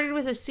remember. started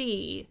with a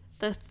C.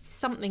 The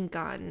something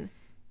gun.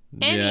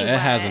 Yeah, it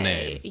has a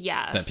name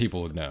Yes. that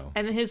people would know.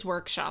 And his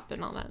workshop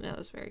and all that. That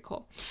was very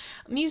cool.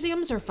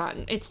 Museums are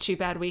fun. It's too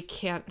bad we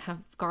can't have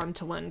gone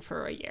to one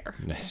for a year.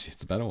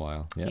 It's been a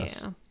while.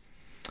 Yes. Yeah.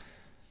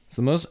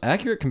 So the most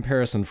accurate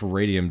comparison for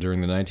radium during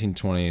the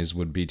 1920s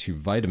would be to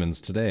vitamins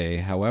today.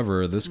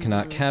 However, this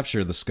cannot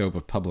capture the scope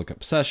of public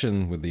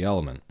obsession with the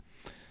element.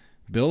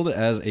 Billed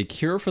as a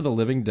cure for the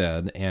living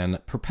dead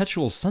and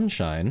perpetual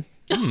sunshine,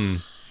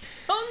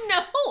 Oh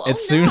no!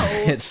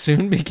 it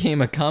soon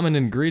became a common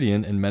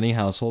ingredient in many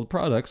household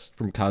products,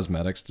 from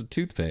cosmetics to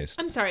toothpaste.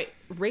 I'm sorry.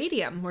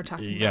 Radium. We're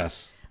talking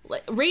Yes.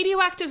 about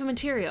radioactive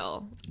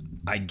material.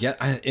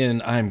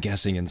 I'm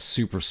guessing in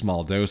super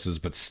small doses,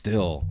 but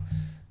still,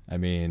 I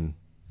mean,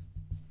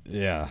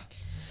 yeah.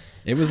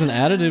 It was an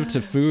additive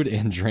to food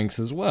and drinks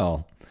as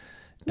well.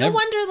 No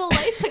wonder the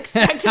life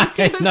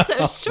expectancy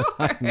was so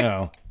short.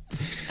 No.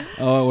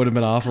 Oh, it would have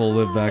been awful to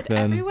live back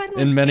then. everyone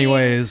was In many being-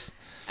 ways.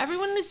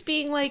 Everyone was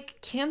being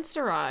like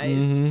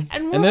cancerized,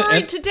 and we're And then-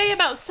 worried today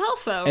about cell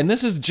phones. And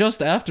this is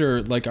just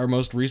after like our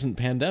most recent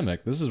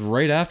pandemic. This is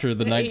right after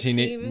the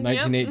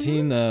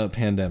 1918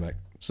 pandemic.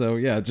 So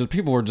yeah, just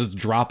people were just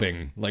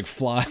dropping like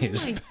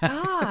flies.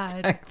 Oh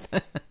my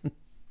god!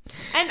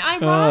 And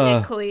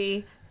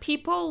ironically,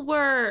 people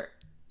were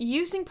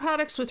using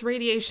products with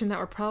radiation that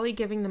were probably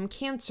giving them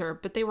cancer,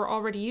 but they were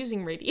already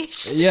using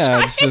radiation.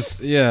 Yeah, it's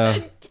just yeah.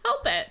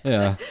 Help it.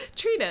 Yeah.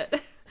 Treat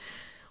it.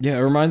 Yeah,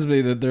 it reminds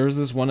me that there was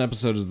this one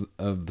episode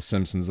of The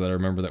Simpsons that I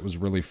remember that was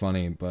really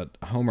funny. But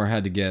Homer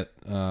had to get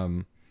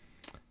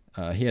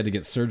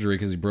surgery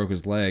because he broke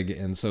his leg,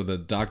 and so the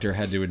doctor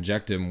had to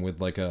inject him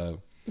with like a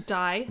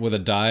Die.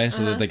 dye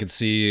so that they could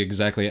see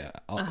exactly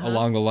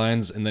along the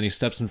lines. And then he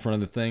steps in front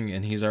of the thing,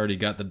 and he's already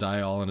got the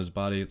dye all in his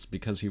body. It's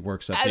because he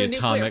works at the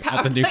nuclear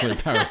power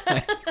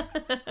plant.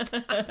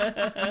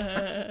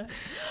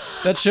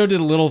 That show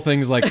did little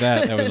things like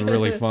that. That was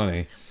really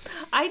funny.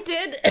 I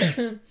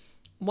did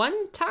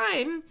one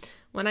time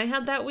when I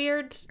had that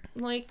weird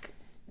like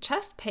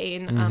chest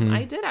pain.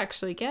 I did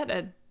actually get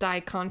a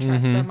dye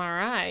contrast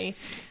MRI.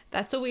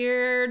 That's a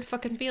weird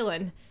fucking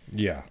feeling.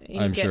 Yeah,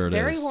 You I'm get sure it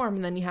very is. warm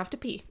and then you have to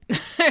pee. You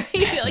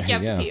feel like you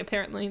have Yeah. to pee.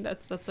 Apparently,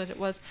 that's what it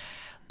was.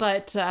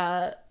 But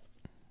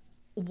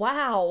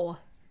wow,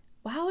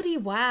 wowdy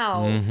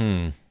wow.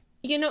 Mm-hmm.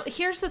 You know,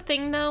 here's the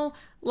thing though.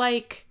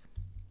 Like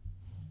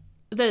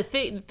the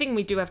thing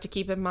we do have to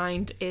keep in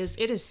mind is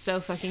it is so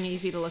fucking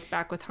easy to look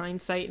back with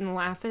hindsight and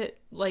laugh at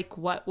like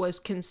what was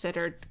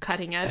considered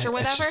cutting edge or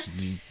whatever.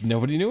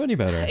 Nobody knew any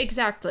better.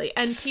 Exactly,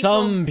 and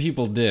Some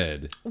people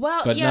did,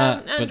 well, but yeah,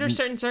 not- under but-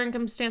 certain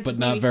circumstances, but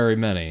not maybe. very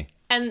many.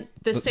 And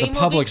the The same will be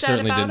public said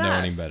certainly about didn't know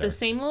any us. better. The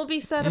same will be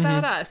said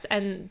about us,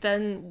 and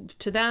then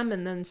to them,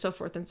 and then so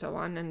forth and so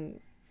on, and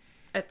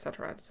et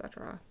cetera, et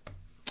cetera.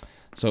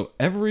 So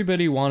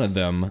everybody wanted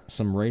them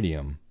some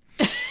radium.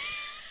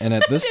 And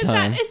at this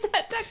time, Is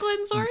that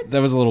Declan Swords?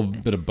 that was a little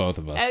bit of both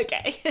of us.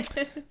 Okay.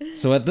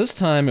 So at this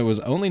time, it was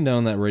only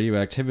known that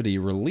radioactivity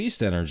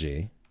released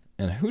energy,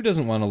 and who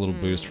doesn't want a little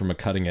boost from a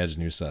cutting-edge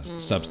new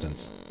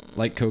substance,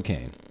 like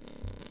cocaine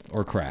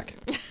or crack?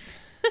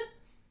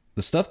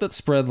 The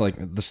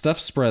stuff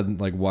spread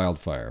like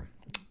wildfire,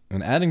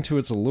 and adding to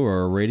its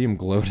allure, radium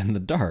glowed in the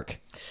dark.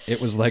 It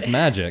was like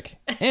magic,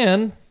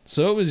 and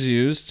so it was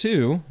used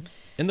too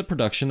in the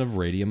production of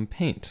radium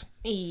paint.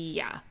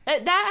 Yeah.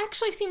 That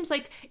actually seems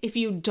like if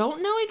you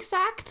don't know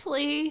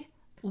exactly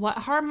what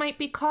harm might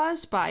be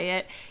caused by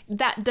it,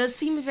 that does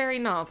seem very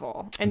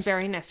novel and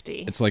very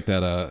nifty. It's like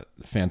that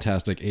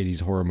fantastic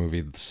 80s horror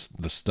movie,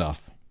 The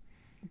Stuff.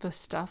 The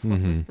Stuff?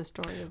 What was the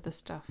story of The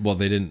Stuff? Well,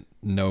 they didn't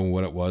know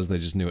what it was. They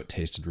just knew it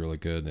tasted really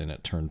good, and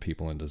it turned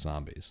people into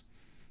zombies.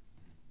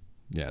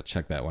 Yeah,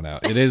 check that one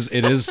out. It is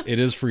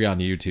free on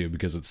YouTube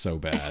because it's so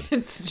bad.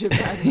 It's such a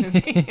bad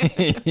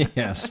movie.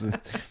 Yes,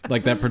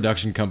 like that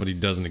production company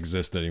doesn't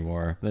exist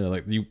anymore. They're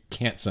like, you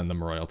can't send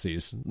them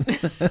royalties.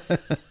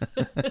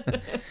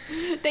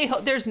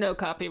 There's no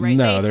copyright.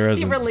 No, there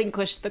isn't. They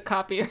relinquished the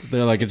copyright.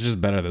 They're like, it's just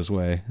better this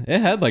way. It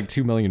had like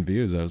 2 million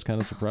views. I was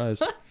kind of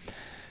surprised.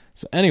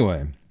 So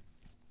anyway,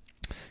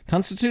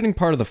 constituting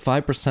part of the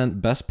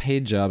 5% best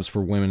paid jobs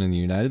for women in the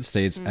United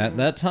States at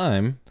that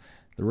time,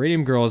 the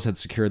Radium Girls had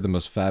secured the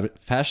most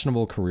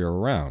fashionable career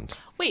around.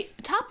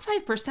 Wait, top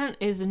 5%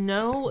 is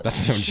no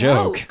That's no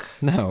joke.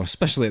 No,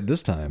 especially at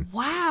this time.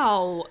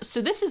 Wow.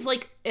 So this is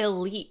like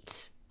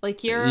elite.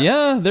 Like you're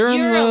They're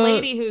you're in a the,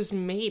 lady who's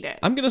made it.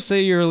 I'm gonna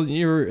say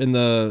you're in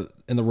the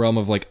realm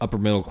of like upper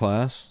middle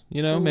class.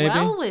 You know, maybe.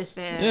 Well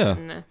within.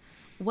 Yeah.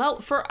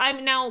 Well,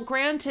 I'm now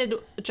granted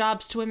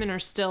jobs to women are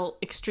still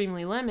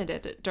extremely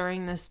limited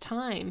during this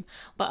time,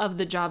 but of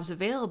the jobs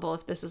available,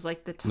 if this is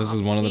like the top This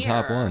is one of the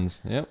top tier- ones.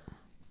 Yep.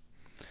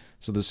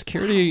 So the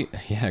security,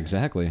 yeah,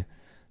 exactly.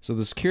 So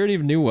the security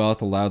of New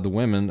Wealth allowed the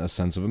women a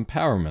sense of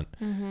empowerment.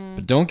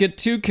 But don't get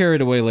too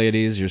carried away,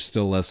 ladies. You're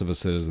still less of a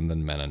citizen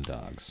than men and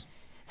dogs.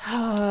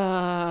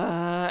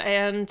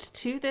 And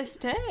to this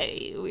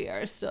day, we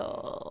are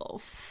still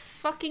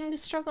fucking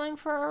struggling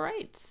for our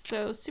rights.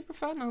 So super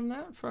fun on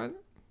that front.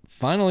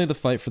 Finally, the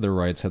fight for their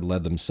rights had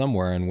led them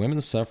somewhere, and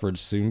women's suffrage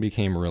soon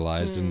became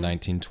realized in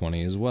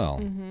 1920 as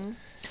well.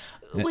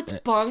 What's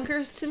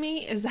bonkers to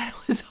me is that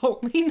it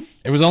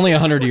was only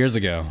 100 years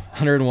ago.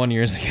 101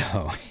 years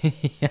ago.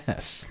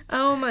 Yes.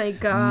 Oh my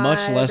God.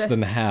 Much less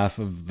than half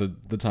of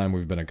the time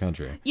we've been a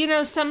country. You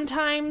know,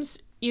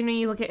 sometimes,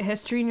 you look at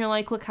history and you're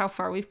like, look how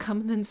far we've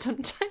come. And then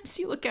sometimes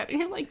you look at it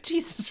and you're like,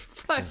 Jesus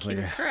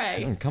fucking Christ.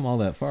 We haven't come all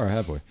that far,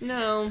 have we?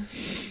 No.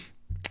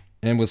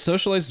 And with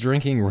socialites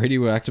drinking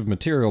radioactive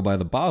material by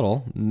the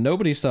bottle,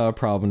 nobody saw a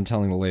problem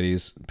telling the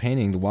ladies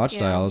painting the watch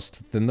dials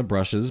to thin the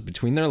brushes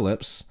between their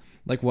lips,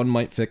 like one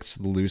might fix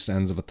the loose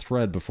ends of a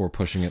thread before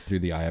pushing it through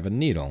the eye of a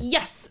needle.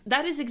 Yes,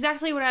 that is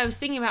exactly what I was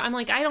thinking about. I'm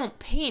like, I don't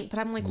paint, but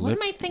I'm like, what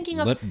am I thinking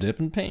of? Lip dip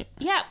and paint?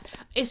 Yeah,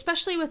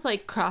 especially with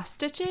like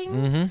cross-stitching.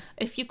 Mm-hmm.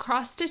 If you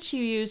cross-stitch,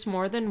 you use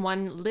more than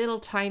one little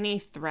tiny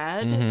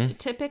thread,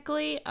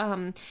 typically.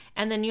 And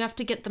then you have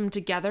to get them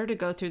together to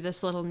go through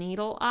this little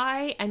needle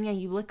eye. And yeah,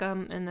 you lick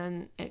them and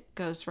then it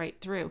goes right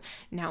through.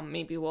 Now,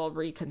 maybe we'll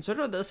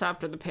reconsider this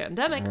after the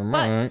pandemic,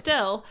 but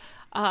still...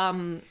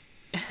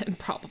 and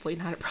probably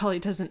not. It probably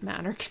doesn't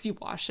matter because you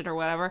wash it or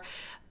whatever.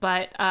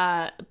 But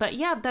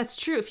yeah, that's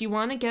true. If you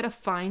want to get a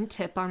fine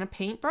tip on a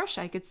paintbrush,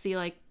 I could see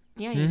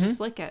you just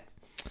lick it.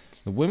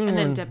 The women and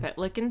then dip it,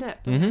 lick and dip.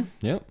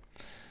 Yep.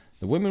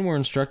 The women were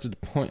instructed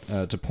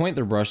to point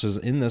their brushes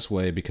in this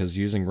way because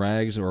using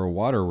rags or a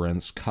water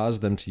rinse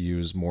caused them to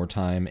use more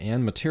time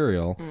and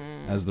material,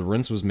 as the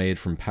rinse was made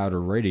from powdered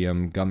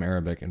radium, gum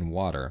arabic, and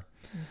water.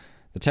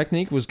 The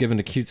technique was given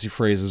a cutesy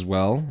phrase as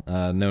well,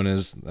 known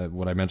as,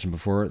 what I mentioned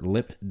before,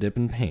 lip, dip,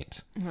 and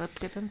paint. Lip,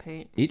 dip, and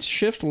paint. Each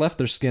shift left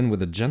their skin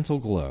with a gentle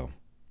glow.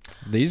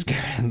 These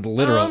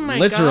literally.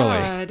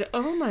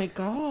 Oh my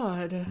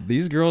God.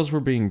 These girls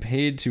were being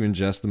paid to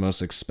ingest the most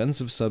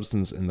expensive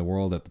substance in the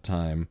world at the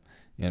time,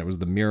 and it was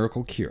the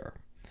miracle cure.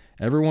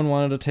 Everyone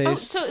wanted a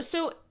taste.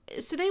 Oh,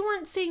 so they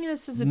weren't seeing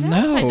this as a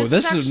downside. No,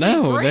 this is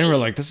great. They were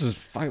like, this is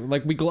fine.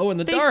 Like we glow in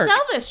the dark. They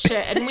sell this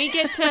shit, and we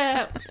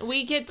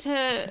get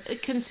to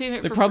consume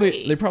it for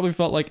free. They probably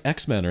felt like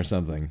X-Men or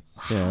something.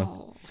 Wow. Yeah.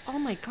 Oh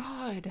my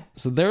God.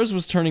 So theirs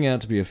was turning out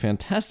to be a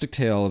fantastic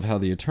tale of how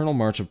the eternal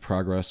march of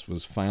progress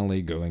was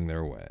finally going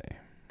their way.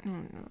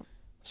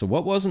 So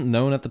what wasn't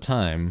known at the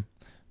time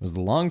was the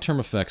long-term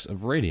effects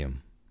of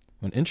radium.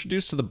 When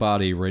introduced to the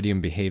body,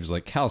 radium behaves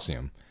like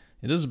calcium.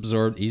 It is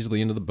absorbed easily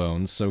into the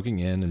bones, soaking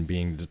in and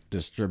being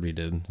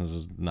distributed. This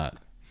is not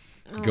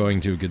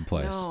going to a good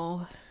place.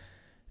 No.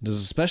 It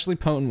is especially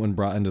potent when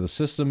brought into the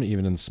system,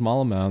 even in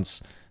small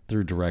amounts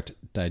through direct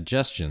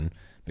digestion,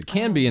 but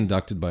can be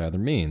inducted by other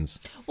means.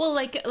 Well,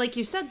 like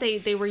you said,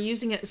 they were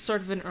using it as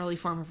sort of an early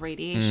form of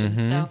radiation.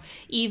 So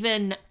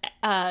even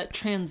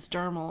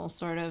transdermal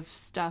sort of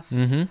stuff.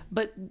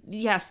 But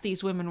yes,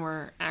 these women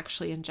were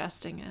actually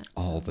ingesting it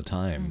all the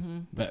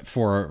time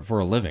for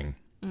a living.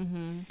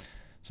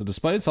 So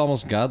despite its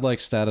almost godlike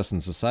status in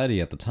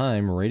society at the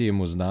time, radium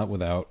was not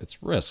without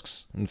its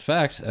risks. In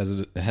fact,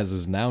 as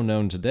is now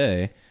known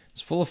today,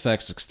 its full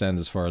effects extend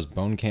as far as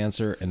bone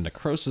cancer and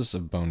necrosis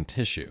of bone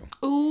tissue.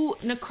 Ooh,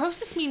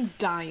 necrosis means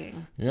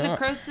dying. Yeah.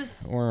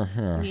 Necrosis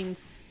means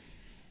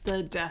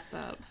the death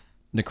of.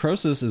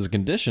 Necrosis is a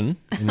condition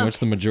in which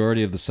the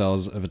majority of the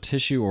cells of a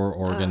tissue or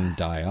organ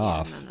die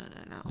off.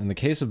 No. In the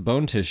case of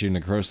bone tissue,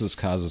 necrosis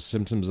causes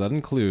symptoms that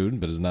include,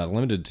 but is not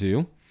limited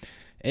to,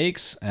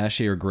 aches,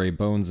 ashy or gray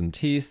bones and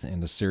teeth,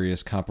 and a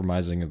serious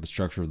compromising of the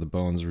structure of the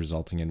bones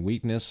resulting in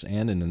weakness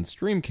and, in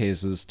extreme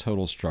cases,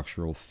 total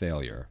structural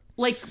failure.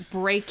 Like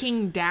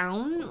breaking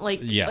down?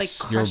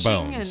 Yes, like your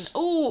crushing bones.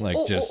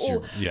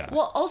 And,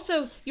 Well,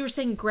 also, you were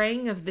saying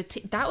graying of the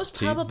teeth. That was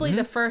probably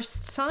the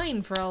first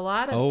sign for a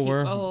lot of people.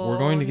 We're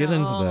going to get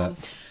into that.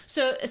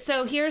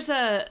 So here's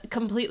a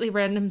completely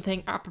random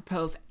thing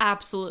apropos of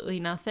absolutely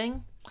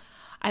nothing.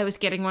 I was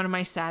getting one of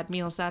my sad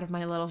meals out of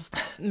my little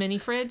mini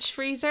fridge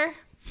freezer.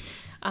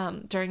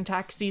 During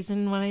tax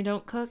season when I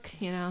don't cook,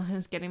 I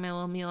was getting my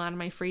little meal out of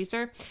my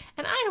freezer,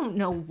 and I don't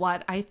know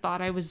what I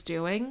thought I was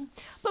doing,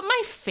 but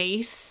my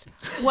face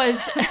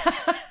was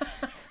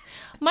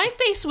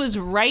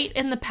right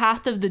in the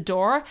path of the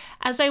door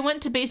as I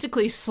went to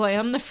basically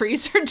slam the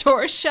freezer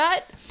door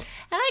shut,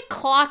 and I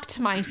clocked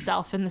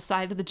myself in the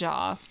side of the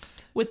jaw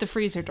with the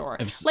freezer door.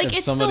 It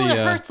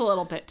hurts a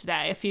little bit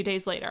today, a few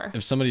days later.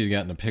 If somebody had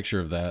gotten a picture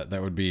of that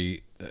would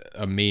be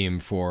a meme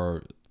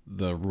for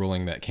the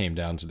ruling that came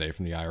down today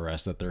from the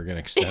IRS that they're going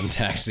to extend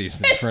tax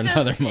season for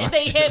another month.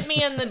 They hit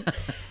me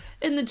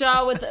in the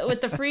jaw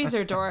with the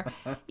freezer door.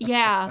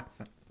 Yeah.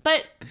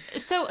 But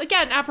so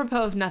again,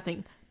 apropos of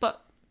nothing,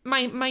 but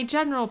my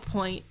general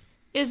point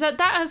is that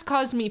has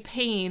caused me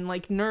pain,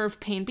 like nerve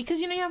pain,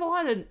 because you have a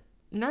lot of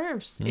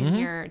nerves in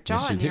your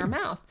jaw and your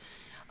mouth.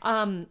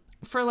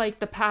 For like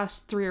the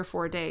past 3 or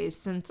 4 days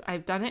since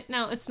I've done it.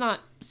 Now it's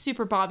not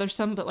super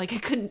bothersome, but like I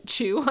couldn't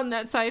chew on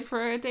that side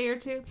for a day or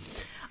two.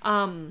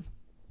 And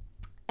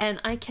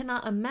I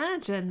cannot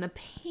imagine the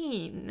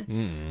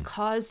pain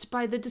caused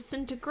by the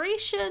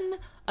disintegration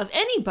of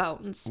any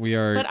bones.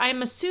 But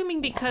I'm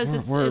assuming because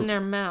it's in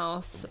their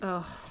mouth.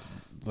 Ugh.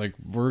 Like,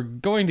 we're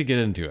going to get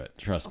into it.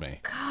 Trust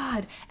me.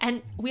 God.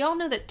 And we all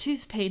know that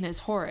tooth pain is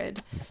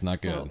horrid. It's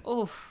not good.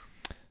 Oof.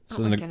 I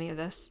So don't like any of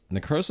this.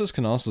 Necrosis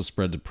can also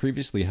spread to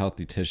previously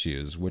healthy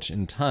tissues, which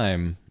in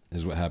time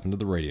is what happened to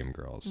the Radium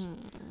Girls.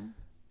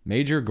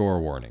 Major gore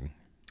warning.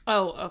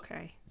 Oh,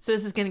 okay. So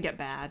this is going to get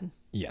bad.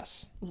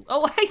 Yes.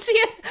 Oh, I see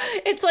it.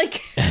 It's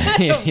like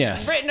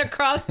Yes. written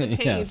across the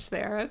page Yes.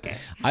 there. Okay.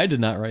 I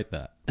did not write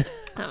that.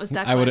 That was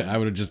Declan. I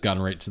would have just gone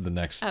right to the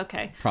next.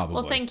 Okay. Probably.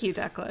 Well, thank you,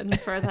 Declan,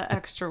 for the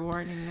extra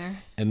warning there.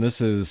 And this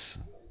is.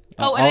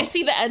 Oh, and I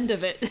see the end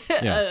of it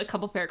Yes. a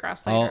couple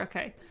paragraphs later.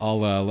 Okay. I'll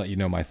let you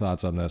know my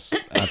thoughts on this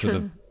after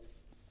the.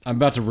 I'm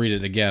about to read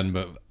it again,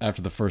 but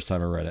after the first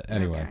time I read it.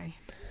 Anyway. Okay.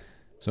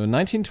 So in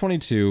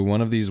 1922,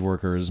 one of these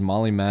workers,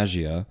 Molly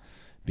Magia,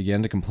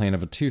 began to complain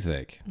of a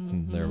toothache.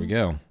 And there we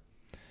go.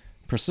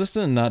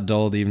 Persistent and not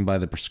dulled even by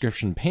the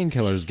prescription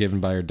painkillers given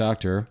by her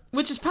doctor.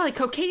 Which is probably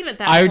cocaine at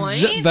that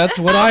point. That's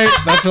what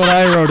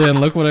I wrote in.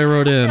 Look what I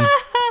wrote in.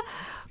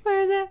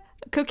 Where is it?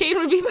 Cocaine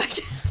would be my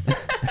guess.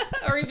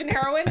 Or even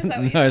heroin? Is that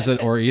what you No, I said?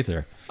 said or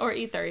ether. Or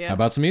ether, yeah. How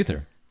about some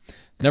ether?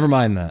 Never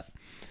mind that.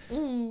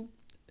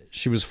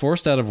 She was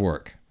forced out of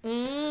work.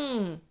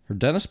 Her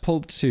dentist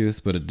pulled a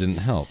tooth, but it didn't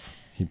help.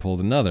 He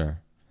pulled another.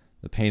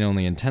 The pain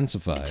only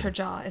intensified. It's her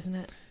jaw, isn't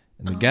it?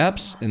 In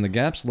the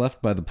gaps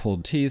left by the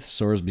pulled teeth,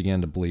 sores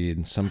began to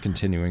bleed, some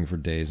continuing for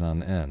days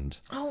on end.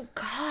 Oh,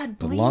 God.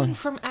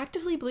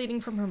 Actively bleeding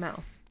from her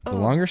mouth. The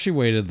longer she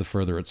waited, the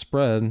further it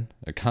spread.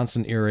 A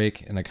constant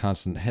earache and a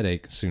constant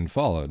headache soon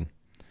followed.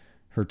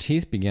 Her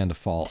teeth began to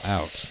fall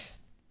out.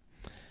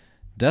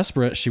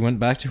 Desperate, she went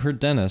back to her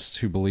dentist,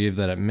 who believed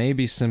that it may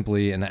be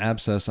simply an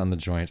abscess on the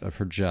joint of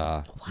her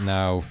jaw. Wow.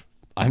 Now,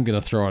 I'm going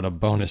to throw out a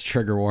bonus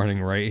trigger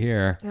warning right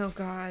here. Oh,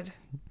 God.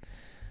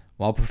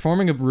 While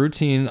performing a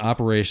routine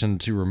operation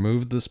to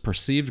remove this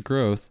perceived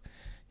growth,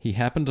 he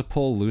happened to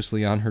pull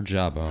loosely on her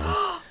jawbone,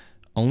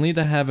 only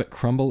to have it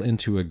crumble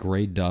into a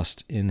gray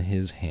dust in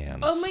his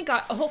hands. Oh, my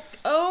God.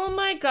 Oh,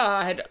 my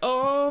God.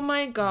 Oh,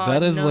 my God.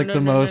 That is no,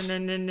 most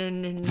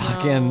fucking...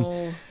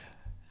 fucking...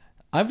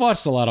 I've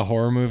watched a lot of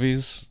horror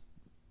movies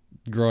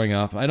growing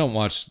up. I don't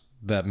watch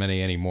that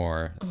many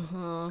anymore.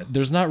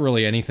 There's not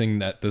really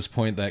anything at this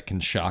point that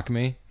can shock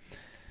me.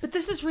 But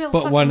this is real But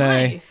fucking when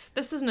life.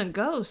 This isn't a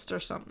ghost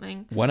or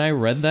something. When I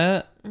read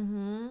that,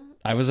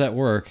 I was at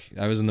work.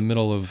 I was in the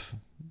middle of,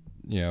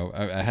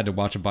 I had to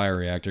watch a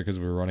bioreactor because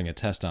we were running a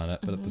test on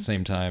it. But at the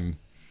same time,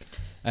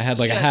 I had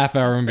like a half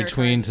hour in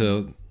between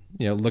to,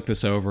 look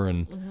this over.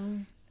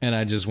 And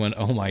I just went,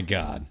 oh my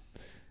God.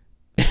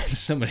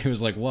 Somebody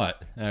was like,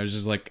 what? And I was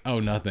just like, oh,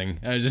 nothing.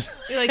 I was just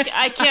like,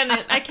 I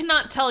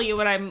cannot tell you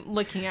what I'm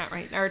looking at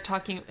right now, or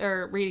talking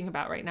or reading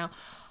about right now.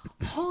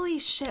 Holy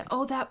shit.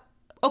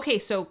 Okay,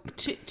 so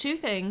two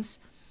things.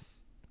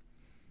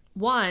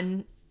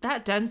 One,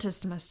 that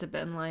dentist must have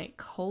been like,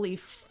 holy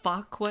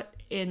fuck, what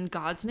in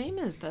God's name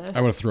is this?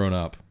 I would have thrown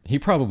up. He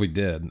probably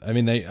did. I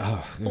mean,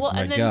 well,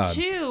 my and then God.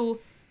 two,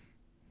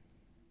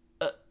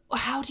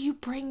 how do you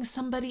bring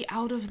somebody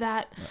out of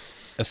that?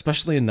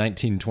 Especially in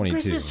 1922.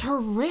 This is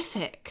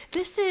horrific.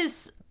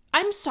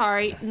 I'm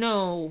sorry.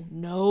 No.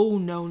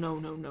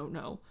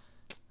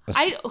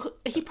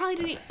 He probably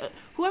didn't,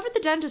 whoever the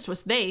dentist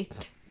was, they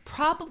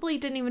probably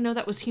didn't even know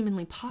that was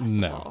humanly possible.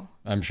 No,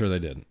 I'm sure they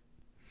didn't.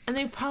 And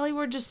they probably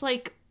were just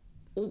like,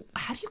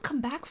 how do you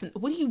come back from,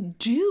 what do you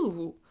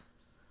do?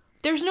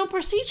 There's no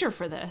procedure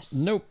for this.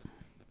 Nope.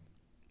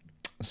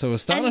 So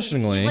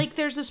astonishingly, and,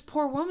 there's this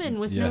poor woman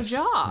with no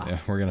jaw. Yeah,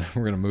 we're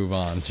gonna move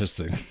on just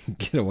to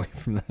get away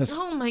from this.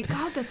 Oh my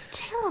God, that's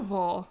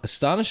terrible.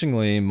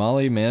 Astonishingly,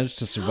 Molly managed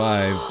to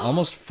survive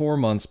almost 4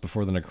 months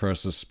before the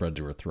necrosis spread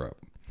to her throat.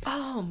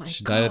 Oh my God.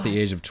 She died at the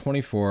age of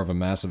 24 of a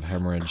massive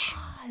hemorrhage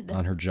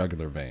on her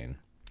jugular vein.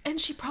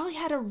 And she probably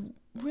had a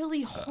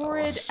really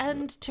horrid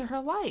end to her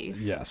life.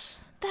 Yes.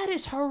 That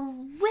is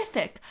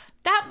horrific.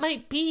 That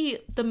might be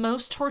the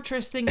most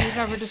torturous thing we've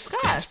ever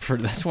discussed.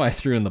 That's why I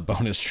threw in the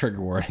bonus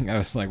trigger warning. I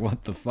was like,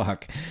 what the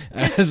fuck?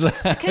 Because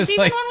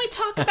even when we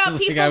talk about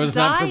people dying... I was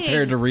not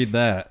prepared to read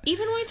that.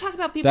 Even when we talk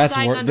about people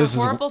dying under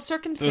horrible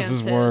circumstances...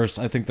 This is worse.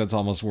 I think that's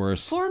almost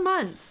worse. 4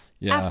 months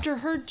after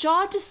her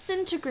jaw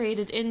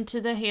disintegrated into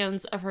the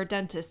hands of her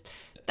dentist.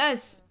 That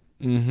is...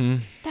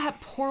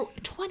 That poor...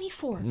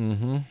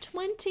 24.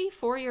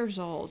 24 years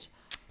old.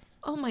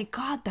 Oh my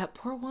God, that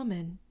poor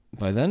woman.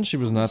 By then, she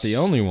was not the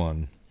only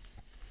one.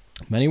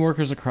 Many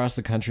workers across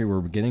the country were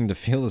beginning to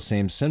feel the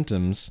same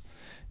symptoms,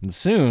 and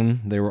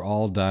soon they were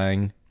all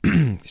dying,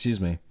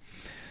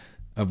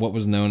 of what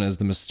was known as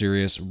the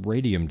mysterious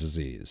radium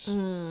disease.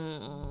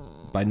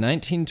 By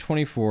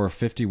 1924,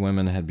 50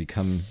 women had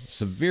become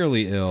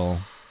severely ill,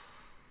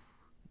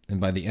 and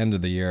by the end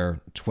of the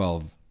year,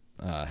 12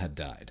 had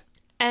died.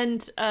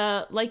 And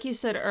like you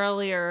said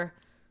earlier,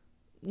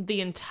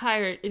 the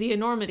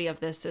enormity of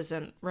this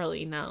isn't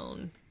really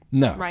known.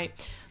 No. Right.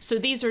 So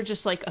these are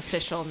just like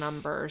official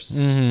numbers.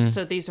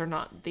 So these are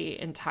not the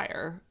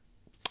entire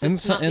So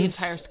it's not the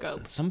entire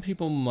scope. Some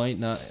people might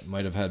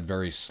have had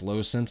very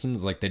slow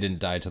symptoms, like they didn't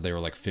die till they were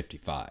like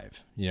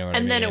 55. You know what I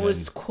mean? And then it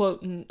was,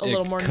 quote, a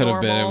little more could normal.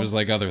 have been. It was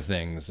like other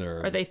things,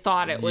 or they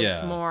thought it was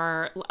Yeah.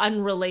 more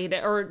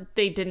unrelated, or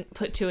they didn't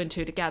put two and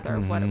two together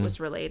of what it was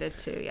related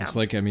to. Yeah. It's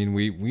like, I mean,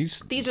 we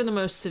These are the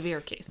most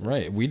severe cases.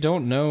 right. We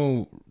don't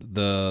know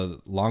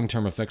the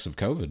long-term effects of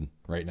COVID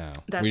right now.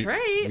 That's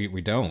right.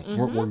 We don't.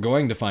 We're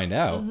going to find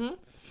out.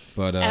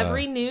 But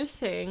Every new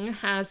thing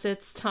has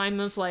its time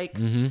of like,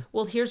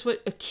 well, here's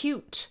what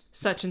acute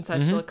such and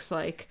such looks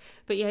like.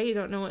 But yeah, you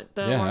don't know what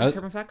the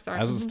long-term effects are.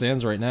 as it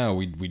stands right now,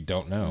 we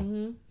don't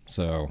know.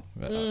 So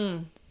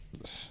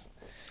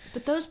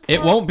But those poor...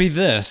 it won't be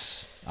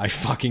this. I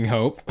fucking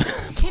hope.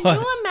 Can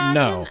you imagine?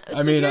 No,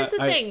 So here's the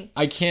thing.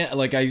 I can't.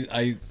 Like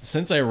I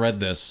since I read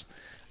this,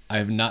 I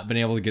have not been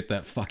able to get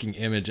that fucking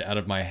image out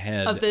of my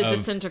head Of the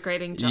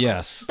disintegrating jar.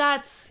 Yes.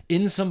 That's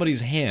in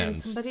somebody's in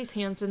hands. somebody's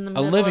hands in the A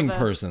middle living of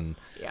person.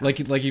 Yeah.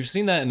 Like you've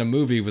seen that in a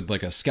movie with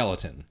like a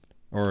skeleton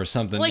or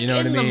something. Like you know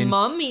what I in mean? The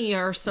Mummy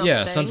or something.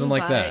 Yeah, something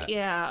like but that.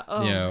 Yeah.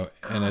 Oh, You know,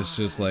 my and it's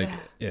just like God.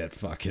 it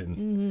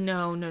fucking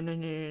No.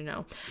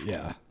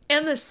 yeah.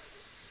 And the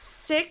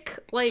sick,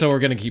 like... So we're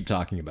gonna keep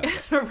talking about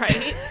it.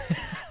 right?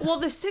 Well,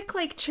 the sick,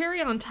 like,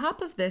 cherry on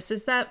top of this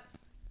is that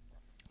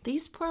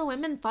these poor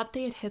women thought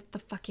they had hit the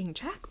fucking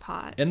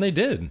jackpot. And they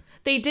did.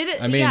 They did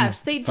it. I mean,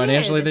 yes, they did.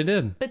 financially they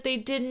did. But they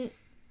didn't...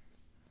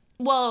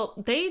 Well,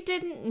 they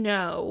didn't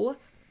know.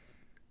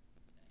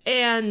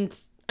 And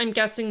I'm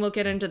guessing we'll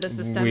get into the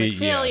systemic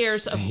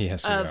failures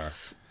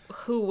of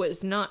who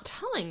was not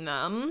telling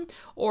them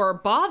or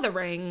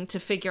bothering to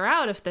figure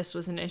out if this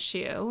was an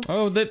issue.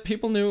 Oh, that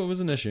people knew it was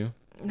an issue.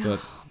 But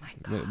Oh my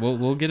God.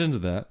 we'll get into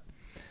that.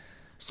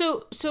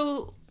 So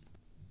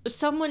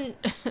someone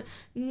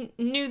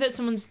knew that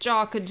someone's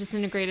jaw could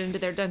disintegrate into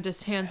their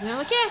dentist's hands, and they're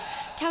like, yeah,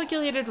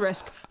 calculated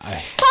risk.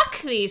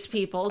 Fuck these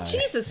people.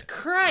 Jesus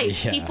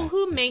Christ. Yeah. People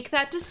who make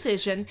that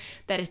decision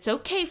that it's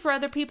okay for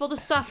other people to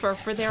suffer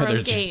for their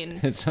own gain.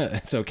 It's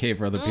okay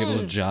for other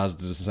people's jaws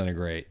to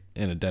disintegrate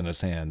in a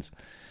dentist's hands.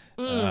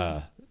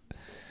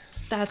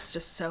 That's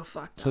just so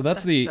fucked up. So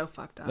that's so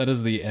fucked up. that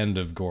is the end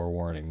of gore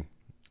warning.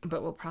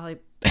 But we'll probably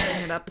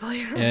bring it up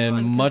later And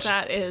on, 'cause much-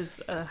 that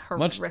is a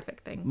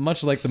horrific thing.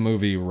 Much like the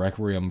movie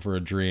Requiem for a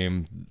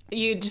Dream,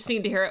 You just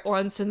need to hear it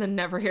once and then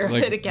never hear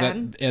like of it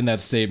again. and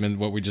that statement,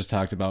 what we just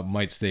talked about,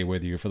 might stay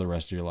with you for the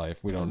rest of your life.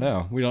 We don't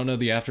know. We don't know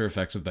the after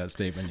effects of that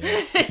statement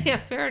yet. Yeah,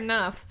 fair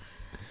enough.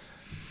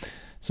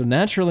 So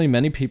naturally,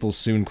 many people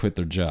soon quit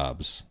their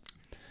jobs.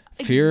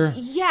 Fear.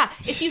 Yeah,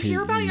 if you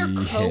hear about your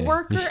Yeah.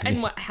 coworker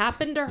and what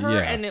happened to her,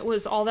 Yeah. and it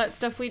was all that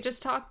stuff we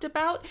just talked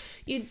about,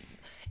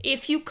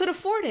 if you could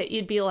afford it,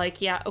 you'd be like,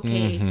 yeah,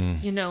 okay,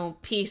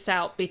 peace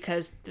out,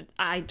 because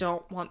I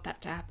don't want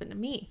that to happen to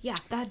me. Yeah,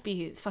 that'd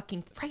be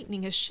fucking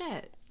frightening as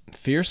shit.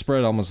 Fear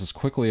spread almost as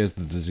quickly as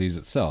the disease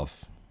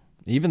itself.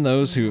 Even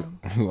those who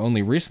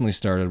only recently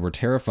started were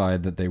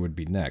terrified that they would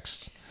be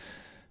next.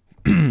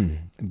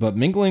 But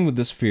mingling with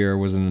this fear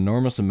was an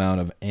enormous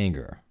amount of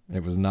anger.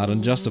 It was not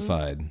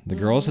unjustified. The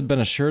girls had been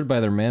assured by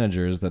their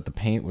managers that the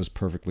paint was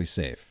perfectly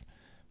safe.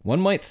 One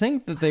might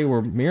think that they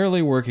were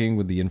merely working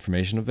with the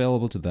information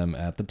available to them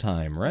at the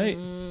time, right?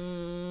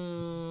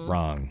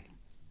 Wrong.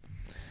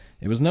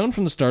 It was known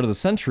from the start of the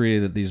century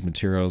that these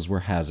materials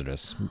were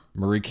hazardous.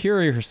 Marie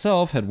Curie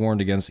herself had warned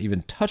against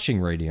even touching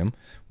radium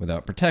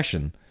without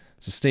protection,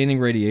 sustaining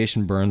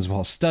radiation burns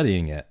while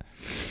studying it.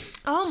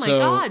 Oh my So-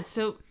 God.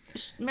 So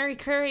Marie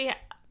Curie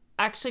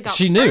actually got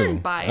She burned knew.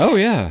 by it. Oh,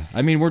 yeah.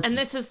 I mean, And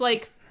this is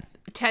like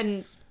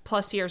 10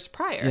 plus years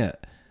prior. Yeah.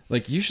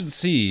 Like, you should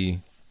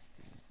see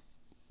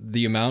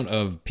the amount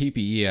of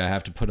PPE I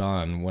have to put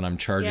on when I'm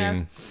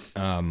charging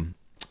a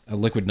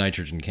liquid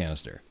nitrogen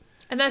canister.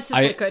 And that's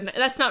just liquid.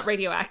 That's not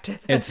radioactive.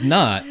 It's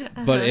not,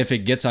 but if it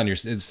gets on your,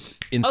 it's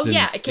instant. Oh,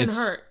 yeah, it can it's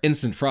hurt.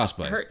 Instant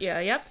frostbite. Hurt. Yeah,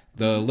 yep.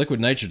 The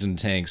liquid nitrogen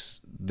tanks,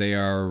 they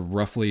are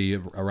roughly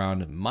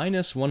around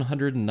minus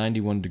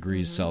 191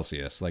 degrees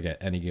Celsius, like at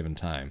any given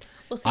time.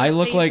 Well, see, I they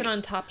look use like it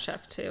on Top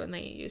Chef too, and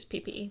they use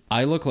PPE.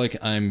 I look like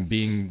I'm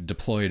being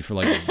deployed for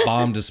like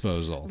bomb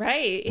disposal.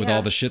 Right. With yeah.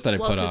 all the shit that I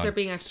put on. because they're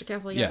being extra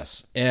careful. Yeah.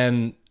 Yes,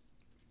 and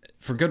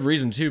for good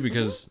reason too,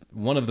 because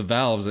one of the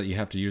valves that you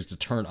have to use to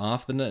turn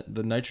off the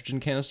nitrogen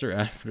canister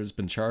after it's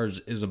been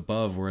charged is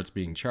above where it's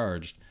being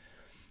charged,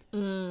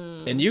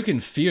 and you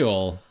can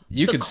feel,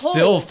 you The could cold.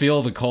 still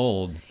feel the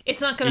cold. It's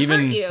not going to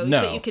Even- hurt you,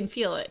 no. but you can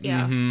feel it.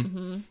 Yeah.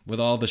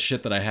 With all the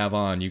shit that I have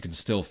on, you can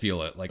still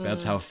feel it. Like,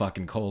 that's how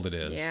fucking cold it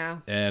is. Yeah.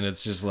 And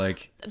it's just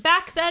like,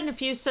 Back then,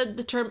 if you said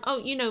the term,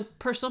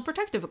 personal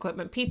protective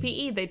equipment,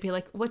 PPE, they'd be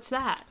like, what's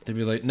that? they'd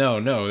be like, no,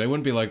 they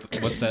wouldn't be like,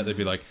 what's that? They'd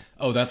be like,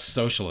 oh, that's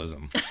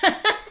socialism.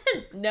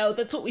 No,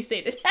 that's what we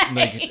say today.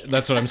 Like,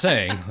 that's what I'm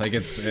saying. Like,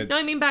 No,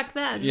 I mean back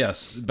then.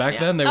 yes, back Yeah.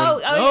 then they would, Oh,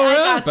 I yeah,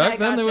 gotcha, back I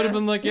then they would have gotcha.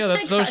 been like, yeah,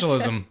 that's I gotcha.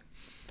 socialism.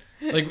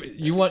 Like,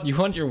 you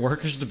want your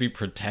workers to be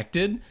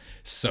protected?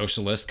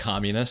 Socialist,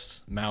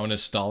 communist,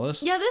 Maoist,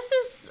 Stalinist? Yeah, this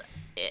is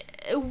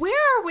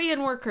where are we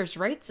in workers'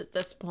 rights at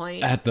this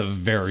point? At the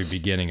very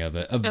beginning of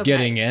it, of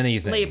getting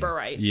anything. Labor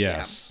rights.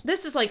 Yes. Yeah.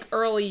 This is like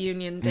early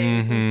union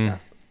days and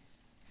stuff.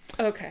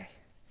 Okay.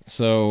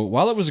 So,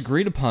 while it was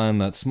agreed upon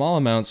that small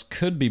amounts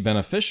could be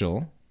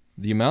beneficial,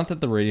 the amount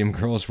that the Radium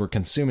Girls were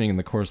consuming in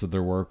the course of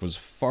their work was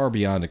far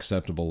beyond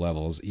acceptable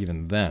levels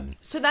even then.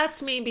 So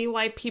that's maybe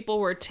why people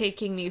were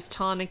taking these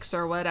tonics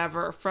or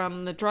whatever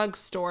from the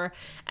drugstore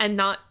and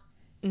not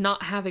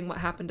having what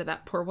happened to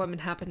that poor woman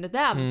happen to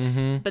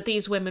them. But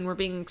these women were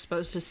being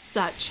exposed to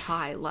such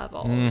high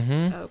levels.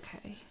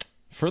 Okay.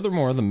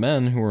 Furthermore, the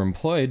men who were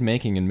employed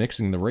making and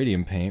mixing the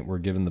radium paint were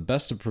given the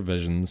best of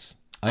provisions,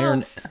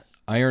 iron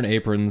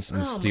aprons,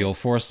 and steel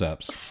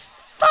forceps.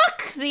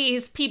 Fuck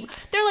these people.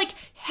 They're like,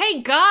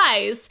 hey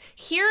guys,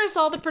 here's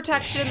all the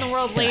protection in the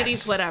world,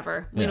 ladies,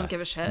 whatever. We don't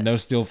give a shit. No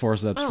steel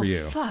forceps for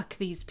you. Fuck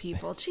these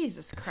people.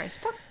 Jesus Christ.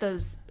 Fuck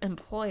those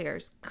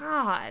employers.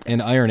 God.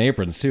 And iron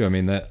aprons, too. I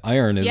mean, that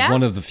iron is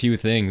one of the few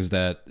things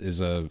that is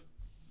a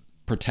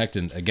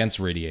protectant against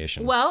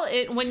radiation. Well,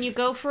 when you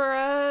go for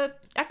a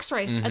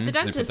x-ray at the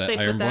dentist, they put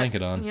that iron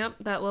blanket on. Yep,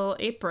 that little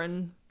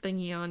apron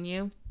thingy on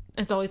you.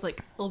 It's always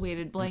like a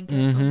weighted blanket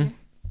on you.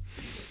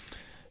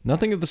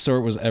 Nothing of the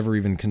sort was ever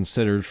even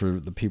considered for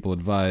the people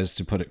advised,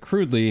 to put it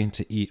crudely,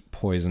 to eat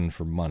poison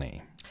for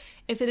money.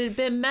 If it had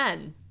been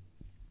men.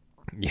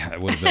 Yeah,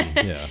 it would have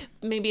been,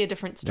 Maybe a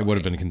different story. It would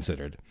have been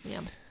considered. Yeah.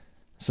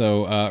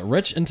 So,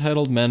 rich,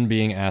 entitled men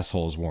being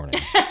assholes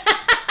warning. That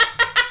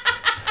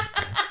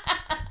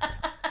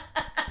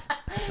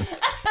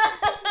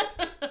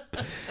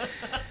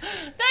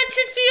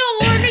should be a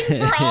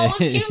warning for all of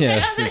humanity.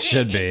 Yes, it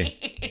should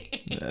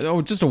be.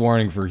 Oh, just a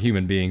warning for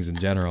human beings in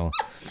general.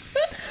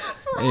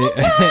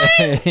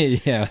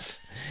 Yes.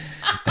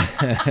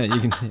 You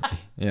can.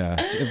 Yeah.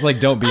 It's like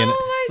don't be an.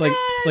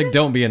 It's like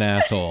don't be an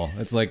asshole.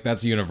 It's like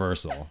that's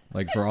universal.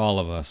 Like for all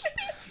of us.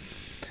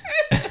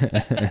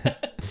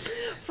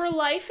 For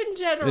life in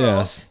general,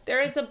 yes.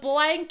 There is a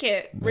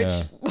blanket.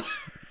 Rich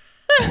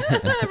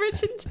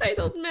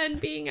entitled men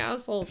being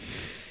assholes.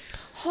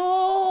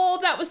 Oh,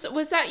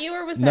 was that you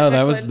or was that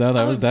Declan?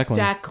 That was Declan.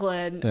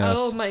 Declan. Yes.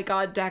 Oh my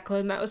God,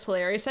 Declan, that was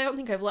hilarious. I don't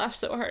think I've laughed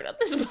so hard at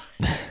this one.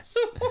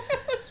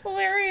 It was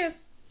hilarious.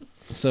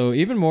 So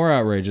even more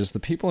outrageous, the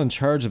people in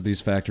charge of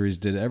these factories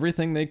did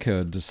everything they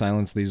could to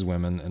silence these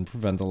women and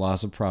prevent the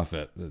loss of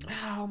profit.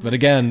 But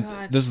again,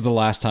 this is the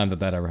last time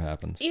that ever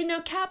happens. You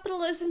know,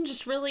 capitalism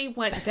just really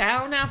went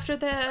down after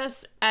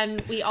this,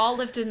 and we all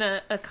lived in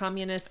a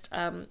communist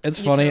It's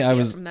funny,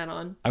 from then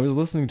on. I was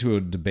listening to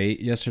a debate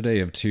yesterday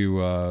of two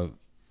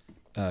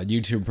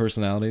YouTube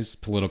personalities,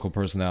 political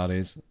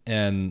personalities,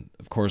 and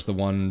of course the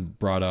one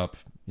brought up,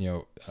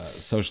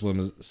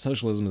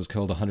 socialism has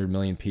killed 100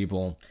 million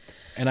people.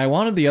 And I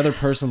wanted the other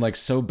person like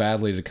so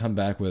badly to come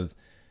back with,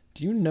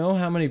 do you know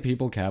how many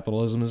people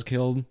capitalism has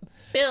killed?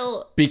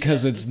 Bill.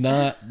 Because it's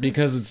not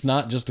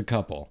just a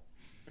couple.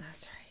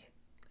 That's right.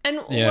 And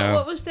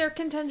what was their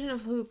contention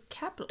of who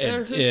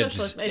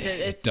socialism?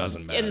 It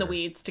doesn't matter. In the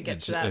weeds to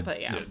get to that,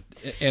 but yeah.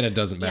 And it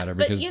doesn't matter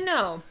because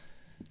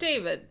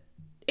David,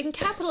 in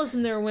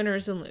capitalism there are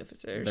winners and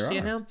losers.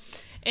 You know.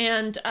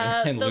 And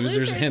the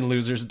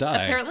losers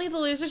die. Apparently, the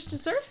losers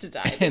deserve to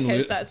die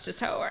because that's just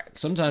how it works.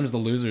 Sometimes the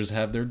losers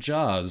have their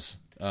jaws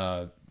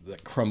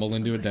that crumble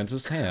into a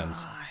dentist's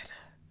hands.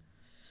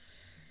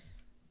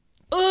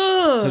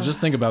 Ugh. So just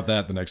think about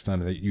that the next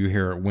time that you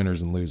hear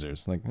winners and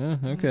losers. Like,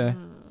 okay,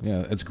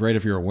 yeah, it's great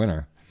if you're a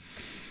winner.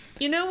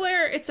 You know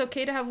where it's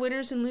okay to have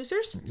winners and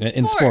losers?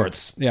 In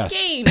sports, yes,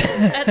 games,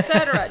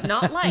 etc.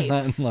 Not life.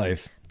 Not in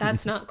life.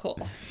 That's not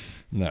cool.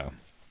 No.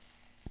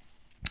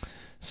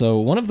 So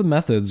one of the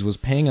methods was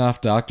paying off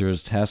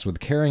doctors tasked with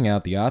carrying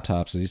out the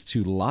autopsies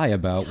to lie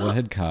about what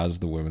had caused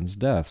the women's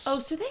deaths. Oh,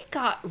 so they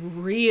got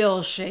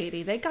real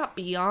shady. They got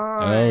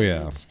beyond. Oh,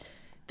 yeah.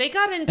 They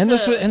got into... And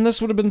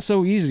this would have been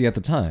so easy at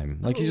the time.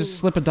 Like, you just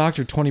slip a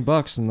doctor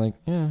 $20 and like,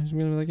 yeah, he's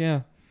going to be like,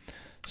 yeah.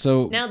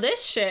 So... Now,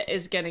 this shit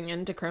is getting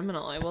into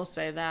criminal, I will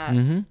say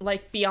that.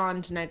 Like,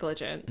 beyond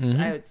negligence.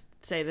 I would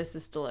say this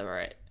is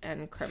deliberate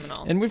and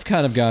criminal. And we've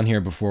kind of gone here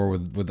before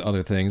with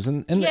other things.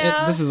 And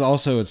this is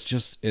also,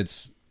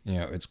 it's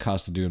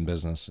cost of doing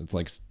business. It's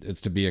like,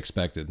 it's to be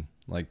expected.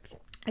 Like,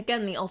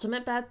 again, the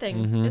ultimate bad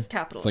thing is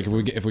capitalism. It's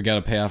like if we got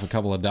to pay off a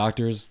couple of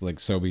doctors, like,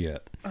 so be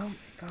it. Oh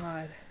my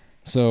God.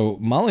 So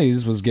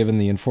Molly's was given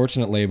the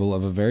unfortunate label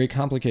of a very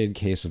complicated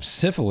case of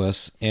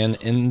syphilis, and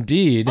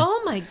indeed,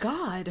 oh my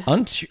God,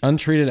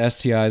 untreated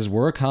STIs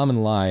were a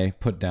common lie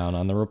put down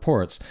on the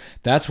reports.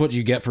 That's what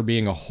you get for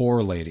being a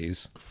whore,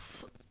 ladies.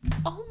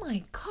 Oh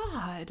my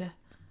God.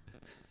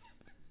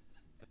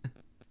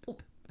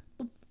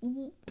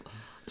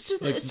 So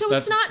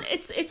it's not.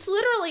 It's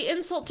literally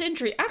insult to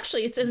injury.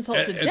 Actually, it's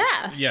insult to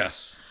death.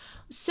 Yes.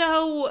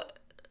 So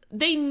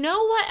they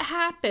know what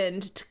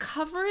happened. To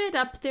cover it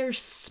up, they're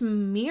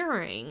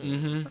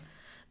smearing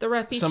the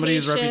reputation.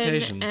 Somebody's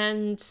reputation.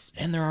 And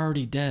they're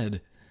already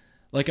dead.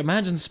 Like,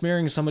 imagine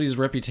smearing somebody's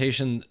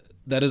reputation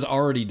that is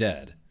already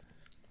dead.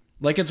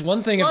 Like, it's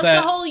one thing Well, if it's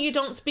that... the whole you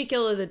don't speak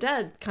ill of the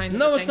dead kind of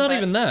No, thing, it's not but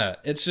even that.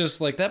 It's just,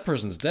 like, that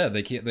person's dead.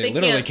 They They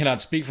literally can't-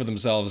 cannot speak for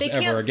themselves They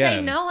ever can't again.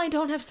 say, no, I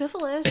don't have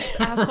syphilis,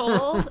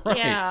 asshole. Right.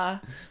 Yeah.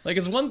 Like,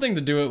 it's one thing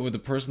to do it with the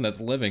person that's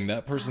living.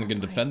 That person can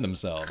defend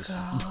themselves.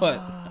 But,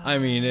 I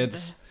mean,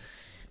 it's...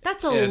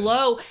 That's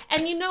low.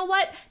 And you know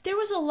what? There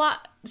was a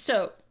lot.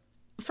 So,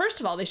 first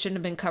of all, they shouldn't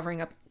have been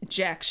covering up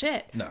jack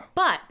shit. No.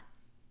 But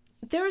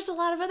there was a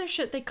lot of other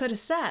shit they could have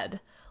said.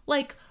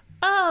 Like,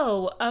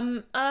 oh,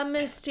 a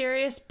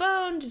mysterious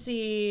bone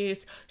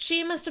disease.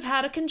 She must have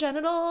had a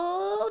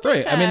congenital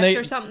defect Right, I mean,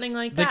 or something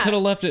like They that. could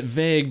have left it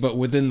vague, but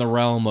within the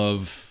realm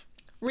of...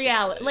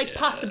 Reality, like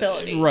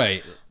possibility.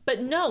 Right.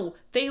 But no,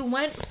 they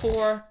went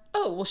for,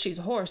 oh, well, she's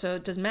a whore, so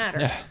it doesn't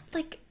matter. Yeah.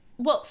 Like,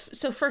 well,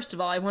 so first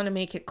of all, I want to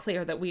make it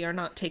clear that we are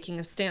not taking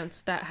a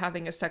stance that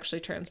having a sexually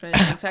transmitted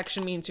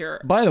infection means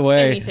you're By the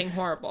way, anything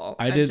horrible.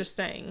 I'm just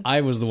saying. I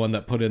was the one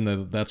that put in the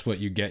 "that's what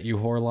you get, you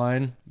whore"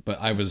 line,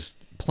 but I was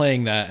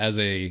playing that as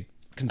a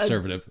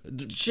conservative.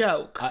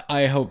 Joke.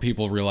 I hope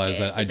people realize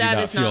that I do That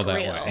not is feel not that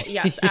real. way.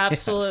 Yes,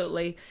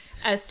 absolutely.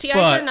 STIs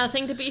But- are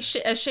nothing to be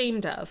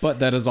ashamed of. But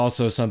that is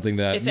also something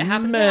that If it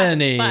happens, it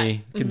many happens,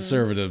 but-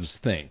 conservatives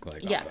think.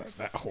 Like, Yes.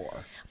 that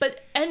whore. But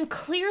and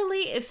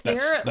clearly, if they're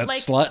That's like,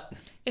 slut.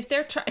 if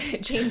they're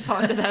trying, Jane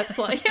Fonda, that's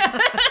like,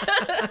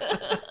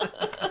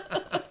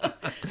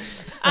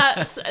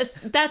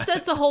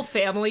 that's a whole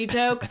family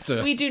joke.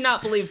 We do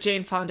not believe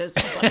Jane Fonda's a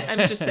slut.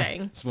 I'm just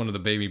saying. It's one of the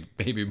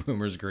baby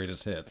boomers'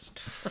 greatest hits.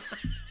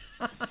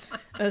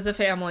 There's a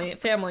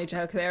family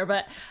joke there,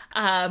 but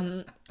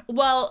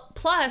well,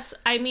 plus,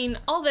 I mean,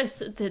 all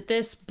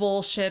this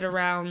bullshit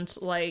around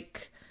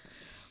like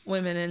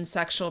women in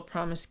sexual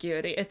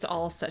promiscuity, it's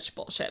all such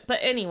bullshit. But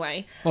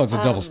anyway, Well, it's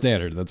a double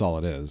standard. That's all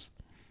it is.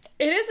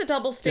 it is a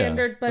double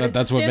standard, but it's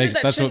that's a what standard makes-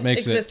 that that's what shouldn't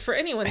makes it- exist for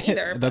anyone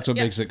either. That's but what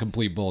yeah. makes it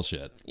complete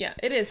bullshit. Yeah,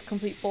 it is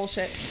complete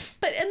bullshit.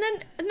 But and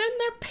then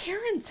their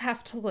parents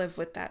have to live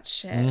with that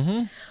shit.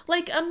 Mm-hmm.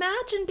 Like,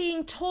 imagine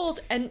being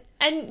told, and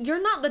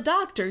you're not the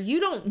doctor, you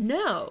don't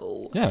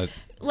know. Yeah.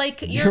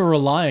 Like You're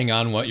relying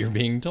on what you're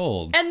being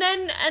told. and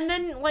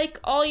then like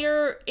all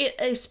your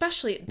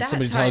especially at that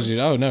Somebody time, tells you,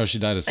 "Oh no, she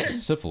died of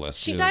syphilis."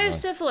 she died of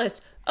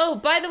syphilis. Oh,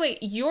 by the way,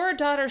 your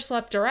daughter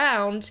slept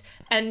around,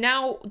 and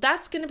now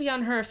that's going to be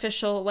on her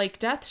official like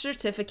death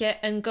certificate.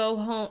 And go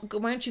home.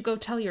 Why don't you go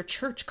tell your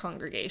church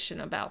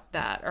congregation about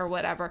that or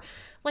whatever?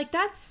 Like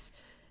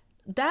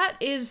that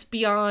is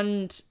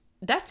beyond.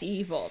 That's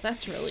evil.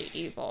 That's really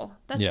evil.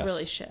 That's Yes.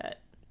 really shit.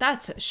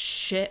 That's a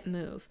shit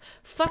move.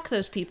 Fuck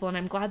those people, and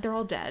I'm glad they're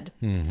all dead.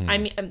 Mm-hmm. I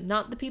mean,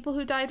 not the people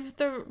who died with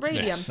the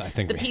radium. Yes, I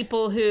think the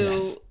people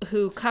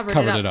who covered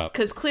Covered it up.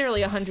 Because clearly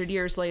 100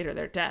 years later,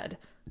 they're dead.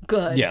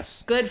 Good.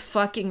 Yes. Good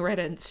fucking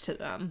riddance to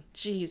them.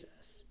 Jesus.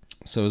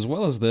 So, as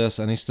well as this,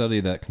 any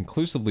study that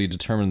conclusively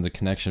determined the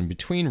connection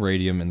between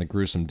radium and the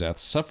gruesome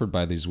deaths suffered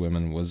by these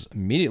women was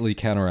immediately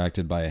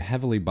counteracted by a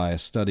heavily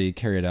biased study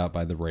carried out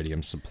by the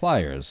radium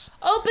suppliers.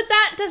 Oh, but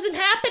that doesn't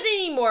happen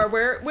anymore.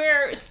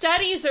 Where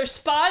studies are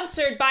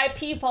sponsored by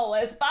people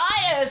with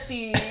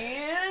biases.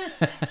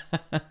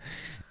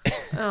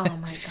 Oh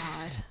my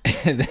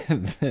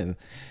god.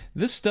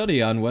 This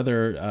study on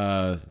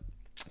whether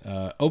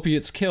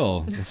opiates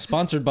kill is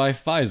sponsored by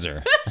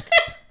Pfizer.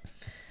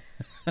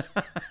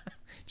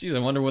 Jeez, I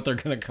wonder what they're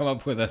going to come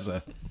up with as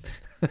a...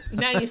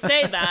 Now you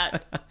say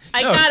that.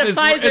 I No, got a it's-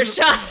 Pfizer it's-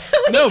 shot.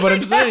 No, but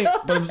I'm saying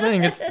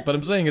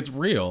it's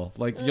real.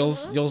 Like you'll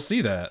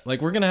see that.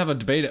 Like we're gonna have a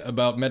debate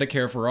about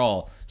Medicare for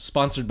all,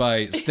 sponsored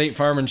by State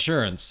Farm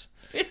Insurance.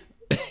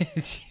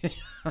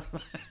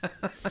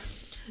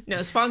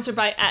 No, sponsored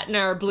by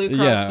Aetna or Blue Cross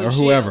Yeah, Blue or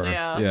Shield. whoever.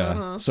 Yeah. Yeah.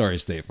 uh-huh. Sorry,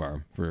 State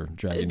Farm for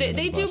dragging. They, them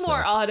they under the do bus more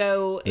there.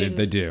 auto.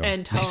 They do.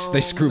 And They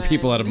home screw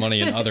people out of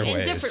money in and- other in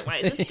ways. different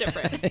ways. It's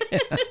different.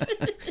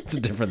 It's a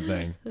different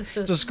thing.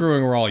 It's a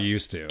screwing we're all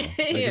used to.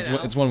 Like,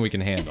 know. it's one we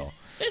can handle.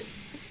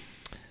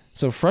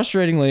 So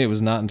frustratingly, it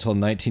was not until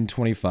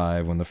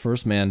 1925, when the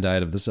first man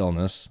died of this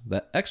illness,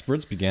 that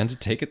experts began to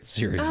take it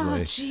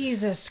seriously. Oh,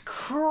 Jesus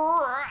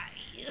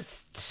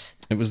Christ.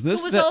 It was Who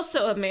this was de-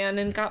 also a man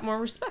and got more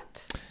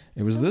respect.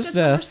 It was this Gets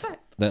more death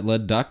respect. that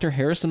led Dr.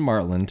 Harrison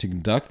Martland to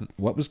conduct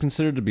what was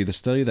considered to be the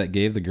study that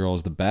gave the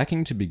girls the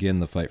backing to begin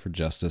the fight for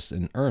justice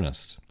in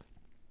earnest.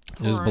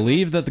 It is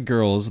believed that the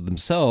girls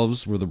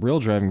themselves were the real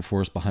driving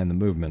force behind the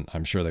movement.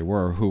 I'm sure they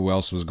were. Who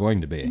else was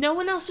going to be? No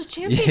one else was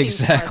championing for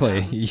Exactly.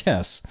 them.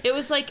 Yes. It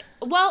was like,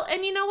 well,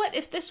 and you know what?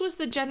 If this was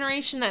the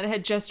generation that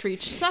had just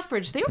reached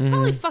suffrage, they were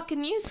probably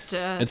fucking used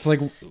to. It's like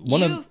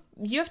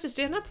You have to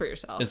stand up for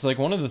yourself. It's like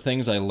one of the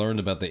things I learned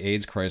about the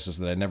AIDS crisis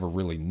that I never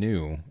really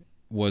knew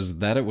was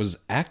that it was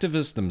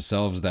activists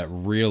themselves that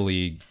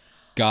really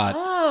got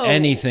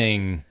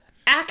anything.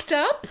 Act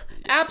up?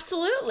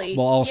 Absolutely.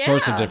 Well, all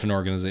sorts of Yeah. different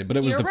organizations, but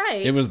it was You're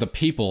right. it was the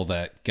people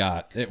that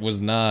got. It was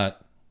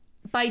not.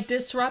 By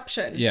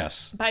disruption.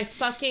 Yes. By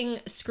fucking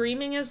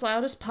screaming as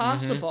loud as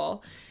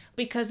possible.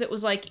 Because it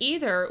was like,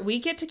 either we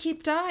get to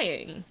keep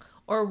dying,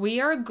 or we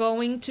are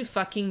going to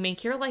fucking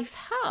make your life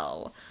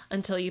hell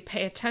until you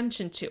pay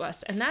attention to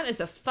us. And that is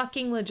a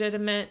fucking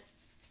legitimate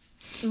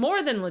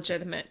More than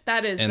legitimate.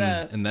 That is...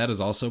 And that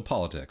is also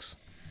politics.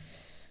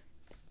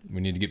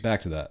 We need to get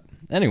back to that.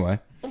 Anyway.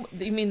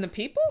 You mean the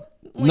people?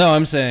 Like, no,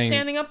 I'm saying...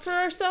 Standing up for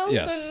ourselves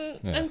Yes,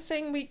 and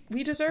saying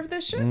we deserve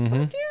this shit?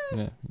 Mm-hmm. Fuck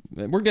yeah.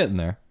 Yeah. We're getting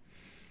there.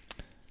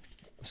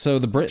 So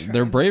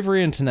their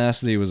bravery and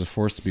tenacity was a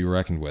force to be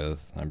reckoned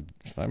with.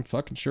 I'm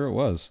fucking sure it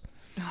was.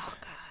 Oh,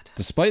 God.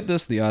 Despite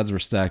this, the odds were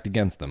stacked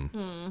against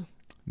them.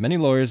 Many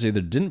lawyers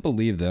either didn't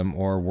believe them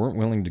or weren't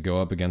willing to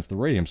go up against the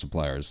radium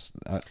suppliers.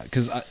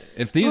 Because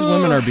if these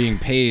women are being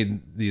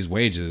paid these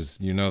wages,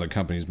 you know the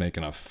company's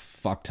making a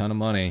fuck ton of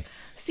money.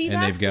 See,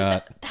 and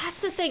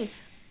that's the thing.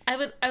 I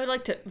would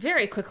like to,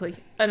 very quickly,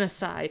 an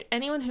aside,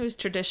 anyone who's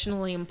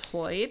traditionally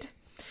employed,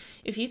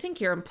 if you think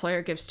your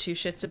employer gives two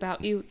shits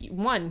about you,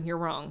 one, you're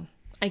wrong.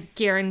 I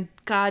guarantee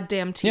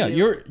goddamn to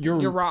you,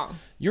 you're wrong.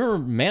 Your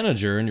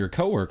manager and your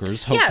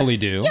coworkers hopefully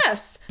do.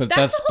 Yes, but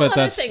that's a whole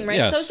other thing, right?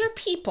 Yes. Those are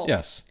people.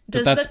 Yes,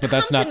 Does but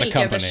that's not the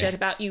company. Give a shit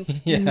about you?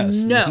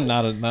 Yes, no,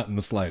 not in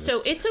the slightest.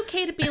 So it's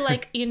okay to be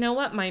like, you know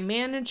what, my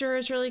manager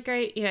is really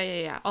great.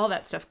 Yeah, all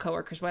that stuff,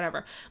 coworkers,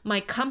 whatever.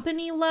 My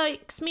company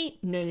likes me.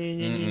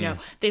 No.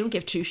 They don't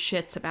give two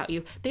shits about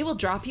you. They will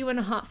drop you in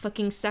a hot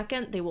fucking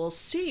second. They will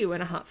sue you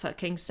in a hot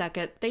fucking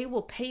second. They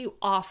will pay you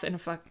off in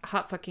a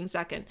hot fucking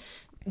second.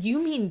 You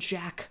mean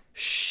jack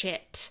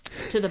shit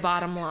to the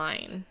bottom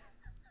line.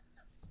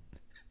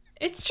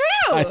 It's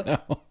true.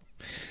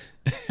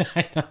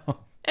 I know.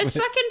 It's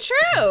fucking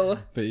true.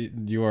 But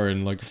you are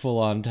in like full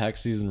on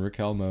tax season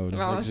Raquel mode. Oh,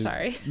 I'm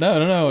sorry.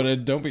 No,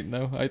 don't be.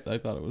 No, I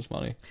thought it was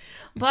funny.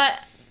 But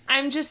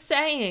I'm just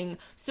saying.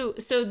 So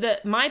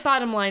my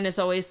bottom line is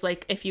always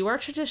like, if you are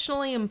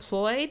traditionally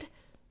employed,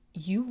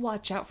 you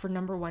watch out for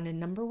number one, and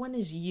number one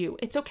is you.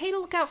 It's okay to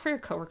look out for your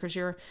coworkers,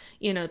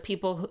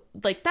 people who,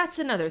 like, that's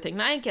another thing.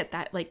 I get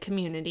that, like,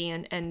 community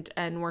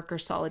and worker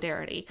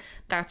solidarity.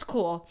 That's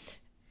cool.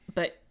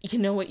 But you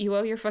know what you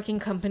owe your fucking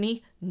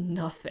company?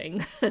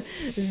 Nothing.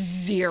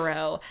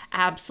 Zero.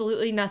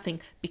 Absolutely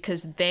nothing.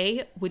 Because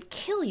they would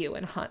kill you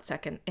in a hot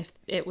second if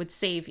it would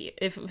save you.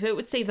 If it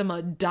would save them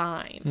a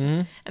dime.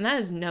 Mm-hmm. And that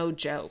is no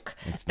joke.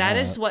 That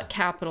is what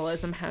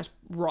capitalism has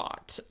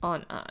wrought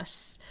on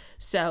us.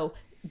 So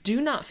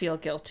do not feel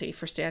guilty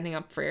for standing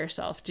up for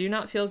yourself. Do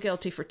not feel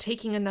guilty for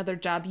taking another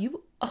job.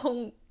 You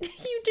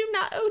do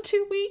not owe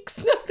 2 weeks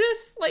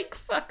notice. Like,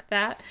 fuck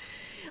that.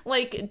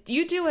 Like,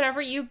 you do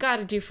whatever you got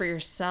to do for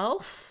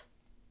yourself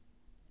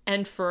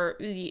and for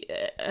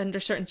under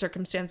certain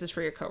circumstances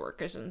for your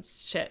coworkers and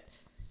shit.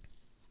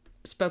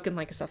 Spoken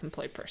like a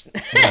self-employed person.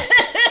 Yes.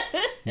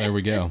 There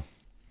we go.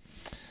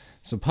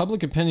 So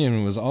public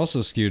opinion was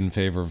also skewed in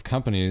favor of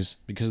companies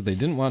because they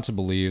didn't want to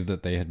believe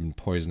that they had been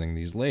poisoning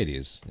these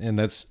ladies. And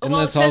that's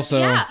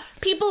also... Yeah,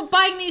 people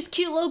buying these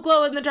cute little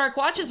glow-in-the-dark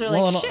watches are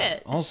like,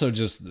 shit. Also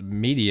just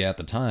media at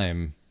the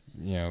time,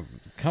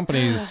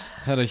 companies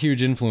had a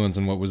huge influence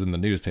on what was in the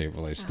newspaper.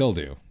 They still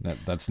do.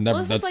 That's never...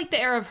 Well, this is like the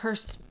era of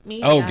Hearst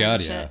media. Oh, God,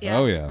 yeah.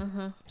 Oh, yeah.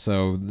 Uh-huh.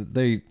 So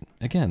they,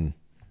 again,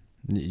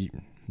 you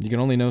can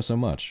only know so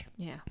much.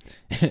 Yeah.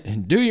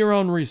 Do your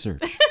own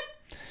research.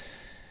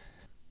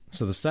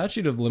 So the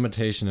statute of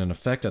limitation in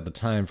effect at the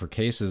time for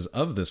cases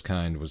of this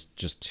kind was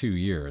just 2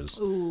 years,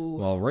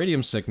 while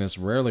radium sickness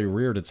rarely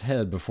reared its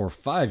head before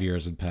 5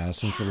 years had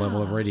passed since the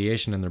level of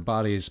radiation in their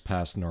bodies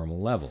passed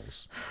normal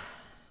levels.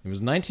 It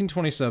was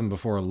 1927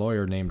 before a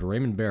lawyer named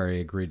Raymond Barry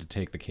agreed to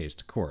take the case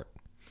to court.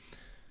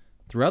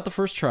 Throughout the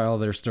first trial,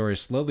 their story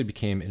slowly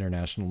became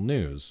international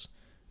news.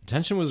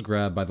 Attention was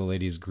grabbed by the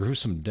ladies'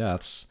 gruesome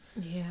deaths,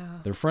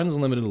 their friends'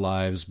 limited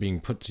lives being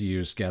put to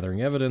use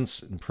gathering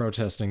evidence and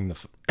protesting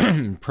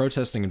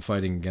and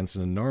fighting against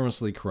an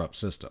enormously corrupt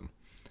system.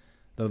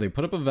 Though they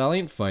put up a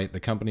valiant fight, the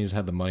companies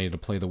had the money to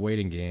play the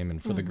waiting game,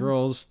 and for the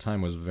girls,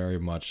 time was very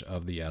much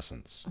of the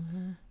essence.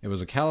 It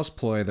was a callous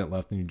ploy that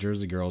left the New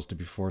Jersey girls to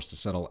be forced to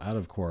settle out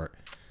of court,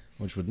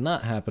 which would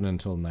not happen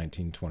until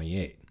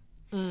 1928.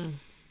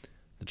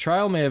 The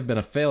trial may have been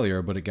a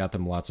failure, but it got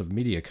them lots of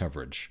media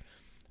coverage.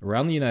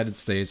 Around the United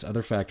States,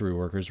 other factory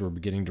workers were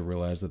beginning to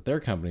realize that their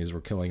companies were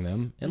killing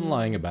them and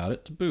lying about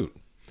it to boot.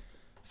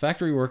 A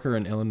factory worker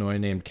in Illinois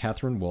named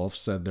Catherine Wolfe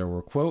said there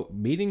were, quote,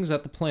 meetings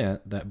at the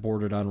plant that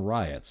bordered on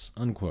riots,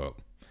 unquote.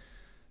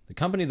 The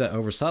company that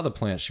oversaw the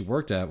plant she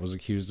worked at was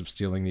accused of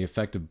stealing the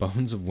affected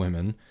bones of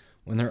women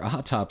when their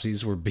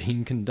autopsies were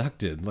being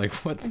conducted. Like,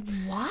 what?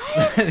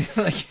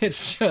 Like,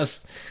 it's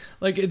just,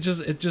 like, it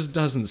just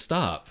doesn't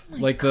stop.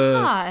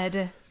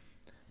 God.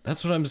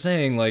 That's what I'm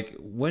saying. Like,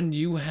 when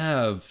you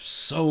have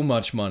so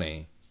much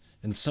money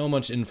and so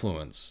much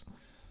influence,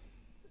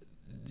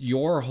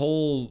 your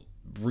whole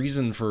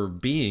reason for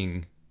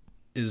being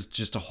is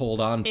just to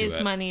hold on to it. Is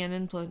money and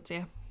influence,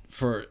 yeah.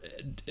 To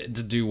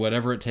do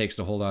whatever it takes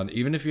to hold on.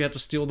 Even if you have to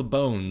steal the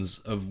bones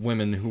of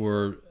women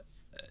who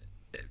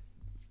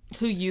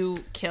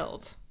you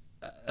killed.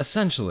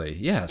 Essentially,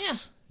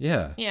 yes.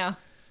 Yeah.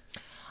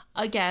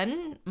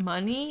 Again,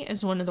 money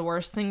is one of the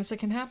worst things that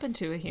can happen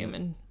to a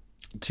human.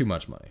 Too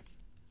much money.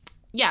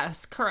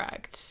 Yes,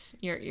 correct.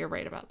 You're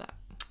right about that.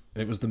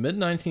 It was the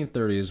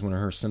mid-1930s when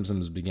her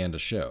symptoms began to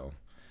show.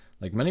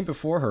 Like many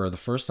before her, the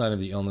first sign of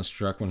the illness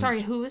struck when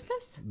Sorry, who is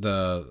this?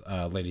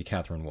 the Lady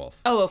Catherine Wolfe.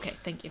 Oh, okay.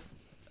 Thank you.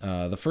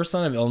 The first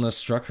sign of illness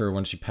struck her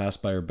when she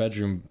passed by her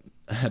bathroom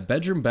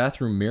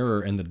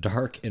mirror in the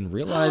dark and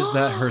realized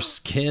that her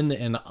skin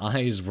and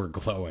eyes were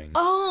glowing.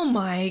 Oh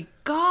my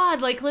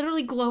God. Like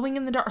literally glowing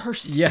in the dark. Her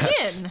skin,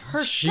 Yes,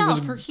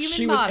 herself, her human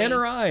she body. was in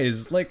her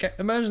eyes. Like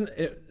imagine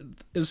it,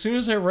 as soon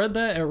as I read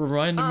that, it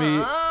reminded me.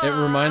 It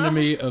reminded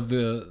me of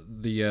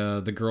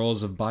the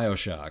girls of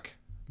BioShock.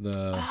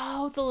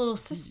 Oh, the little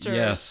sisters.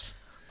 Yes.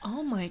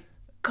 Oh my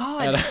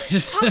God. And I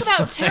just- Talk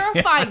about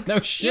terrifying. No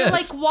shit. You're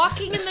like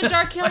walking in the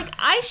dark. You're like,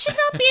 I should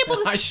not be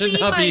able to I should see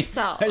not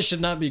myself. be. I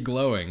should not be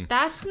glowing.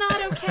 That's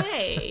not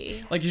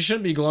okay. Like you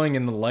shouldn't be glowing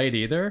in the light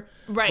either.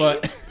 Right.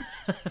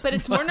 But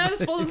it's more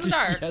noticeable in the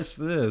dark. Yes,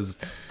 it is.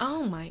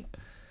 Oh my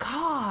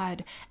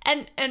God.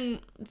 And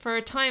for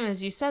a time,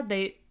 as you said,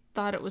 they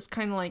thought it was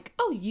kind of like,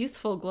 oh,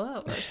 youthful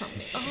glow or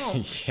something.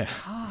 Oh Yeah.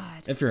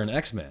 God. If you're an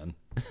X-Man.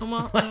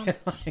 Well,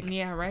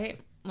 yeah, right?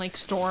 Like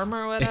Storm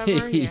or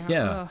whatever. Yeah.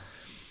 Yeah. Ugh.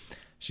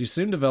 She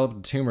soon developed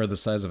a tumor the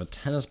size of a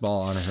tennis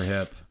ball on her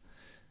hip,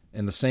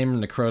 and the same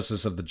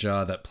necrosis of the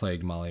jaw that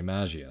plagued Molly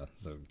Maggio,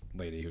 the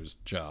lady whose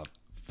jaw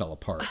fell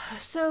apart.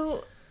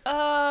 So,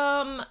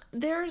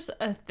 there's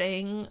a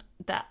thing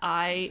that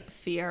I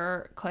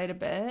fear quite a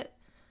bit.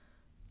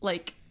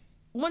 Like,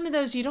 one of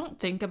those you don't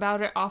think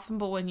about it often,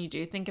 but when you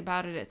do think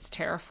about it, it's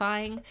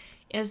terrifying,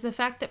 is the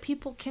fact that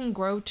people can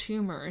grow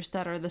tumors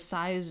that are the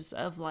size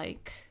of,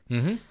 like,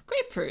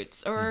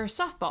 grapefruits or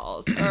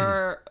softballs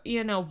or,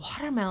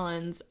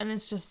 watermelons. And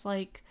it's just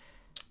like,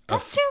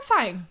 that's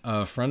terrifying.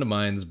 A friend of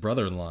mine's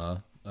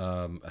brother-in-law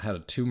had a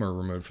tumor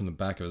removed from the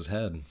back of his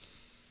head,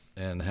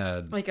 and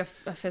had Like a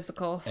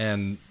physical.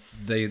 and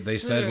they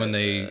said when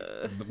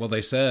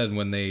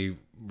they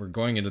were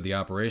going into the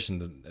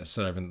operation, they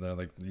said everything, they're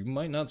like, you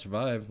might not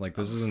survive, like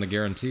this isn't a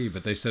guarantee,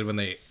 but they said when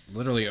they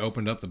literally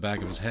opened up the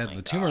back of his head,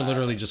 the tumor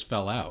literally just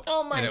fell out.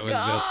 Oh my and it was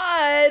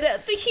God.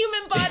 The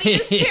human body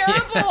is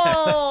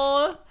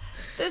terrible.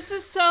 This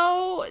is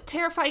so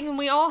terrifying, and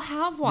we all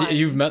have one.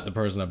 You've met the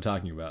person I'm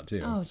talking about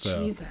too. Oh,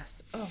 so,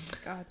 Jesus. Oh my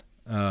God.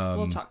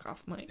 We'll talk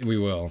off mic. We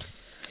will.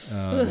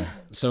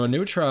 So a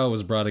new trial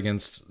was brought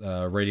against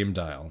Radium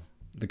Dial,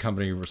 the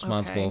company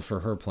responsible Okay. for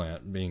her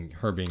plant, being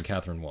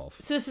Catherine Wolfe.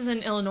 So this is in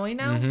Illinois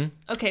now?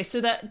 Okay, so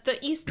that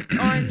the East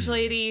Orange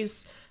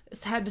ladies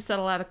had to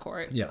settle out of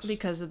court. Yes.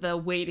 Because of the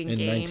waiting In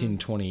game.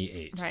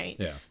 1928. Right.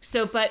 Yeah.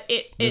 So, but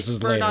This is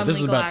spurred later. on This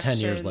is legal about 10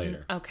 years action.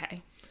 later.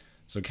 Okay.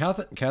 So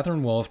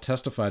Catherine Wolfe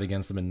testified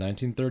against them in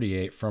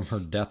 1938 from her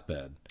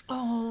deathbed.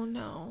 Oh,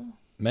 no.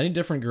 Many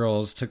different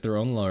girls took their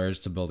own lawyers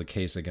to build a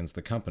case against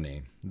the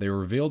company. They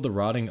revealed the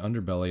rotting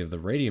underbelly of the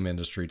radium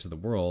industry to the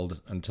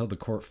world until the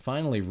court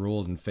finally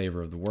ruled in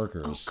favor of the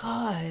workers. Oh,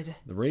 God.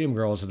 The Radium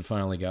Girls had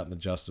finally gotten the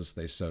justice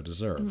they so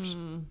deserved.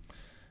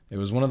 It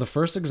was one of the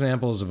first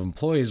examples of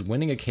employees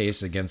winning a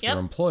case against their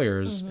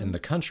employers in the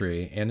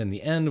country, and in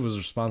the end was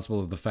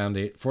responsible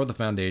for the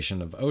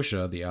foundation of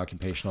OSHA, the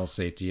Occupational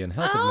Safety and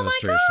Health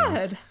Administration, Oh, my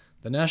God.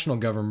 the national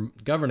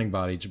governing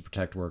body to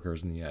protect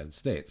workers in the United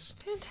States.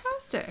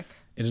 Fantastic.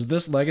 It is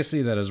this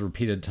legacy that is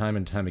repeated time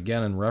and time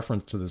again in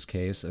reference to this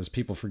case, as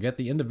people forget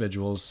the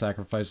individuals'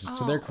 sacrifices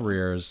to their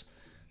careers,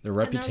 their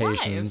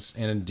reputations,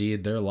 and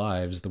indeed their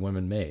lives the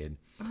women made.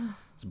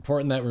 It's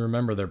important that we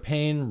remember their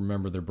pain,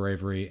 remember their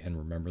bravery, and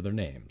remember their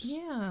names.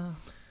 Yeah.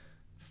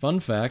 Fun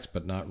fact,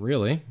 but not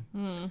really.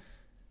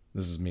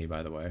 This is me,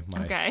 by the way.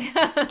 Okay.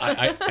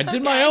 I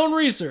did my own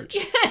research.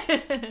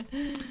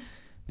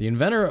 The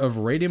inventor of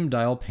radium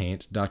dial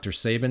paint, Dr.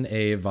 Sabin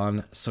A.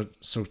 von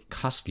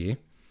Sokoski.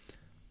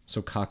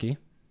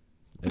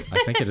 I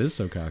think it is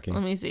Sokoki.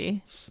 Let me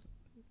see.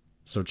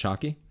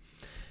 Sochaki.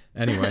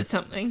 Anyway,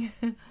 Something.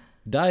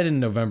 died in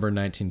November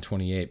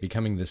 1928,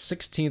 becoming the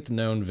 16th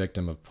known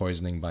victim of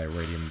poisoning by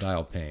radium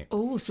dial paint.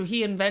 Oh, so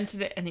he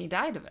invented it and he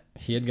died of it.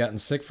 He had gotten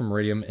sick from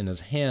radium in his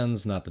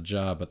hands, not the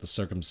jaw, but the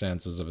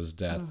circumstances of his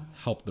death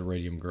helped the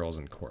Radium Girls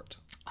in court.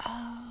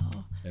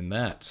 Oh. And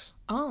that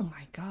Oh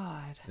my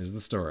God. is the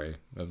story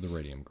of the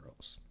Radium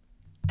Girls.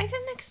 I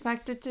didn't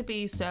expect it to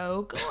be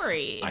so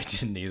gory. I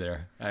didn't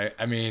either.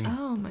 I mean,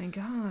 Oh my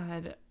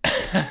God.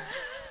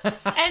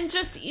 And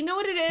just, you know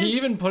what it is? he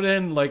even put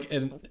in like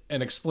an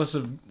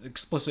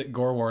explicit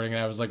gore warning,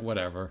 and I was like,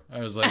 whatever. I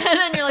was like, And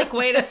then you're like,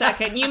 wait a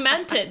second, you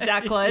meant it,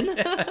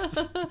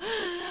 Declan.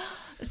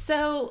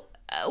 So,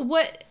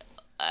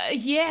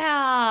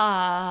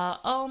 yeah.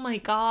 Oh my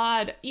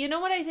God. You know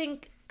what I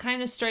think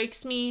kind of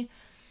strikes me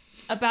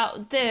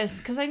about this?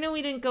 Because I know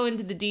we didn't go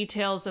into the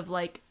details of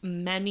like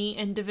many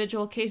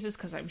individual cases,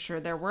 because I'm sure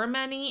there were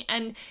many.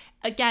 And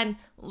again,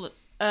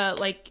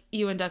 like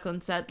you and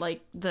Declan said,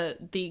 like the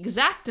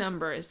exact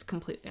number is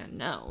completely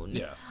unknown.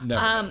 yeah,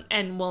 never.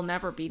 And will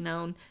never be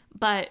known.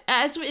 But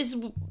as is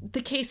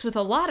the case with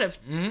a lot of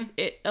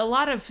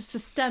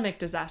systemic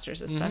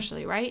disasters,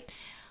 especially, right?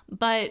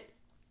 But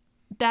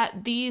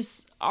that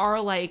these are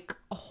like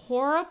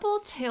horrible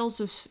tales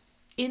of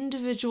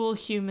individual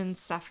human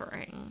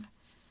suffering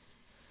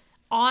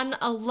on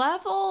a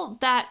level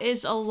that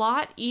is a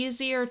lot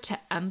easier to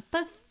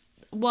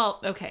well,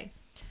 okay.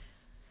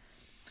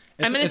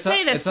 I'm going to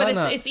say this, but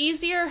it's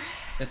easier.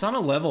 It's on a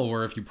level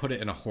where if you put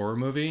it in a horror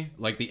movie,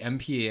 like the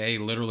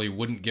MPAA literally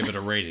wouldn't give it a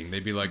rating.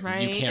 They'd be like,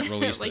 right? you can't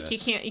release like,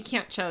 this. You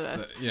can't show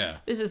this. Yeah.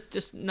 This is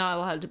just not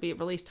allowed to be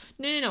released.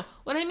 No.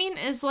 What I mean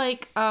is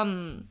like,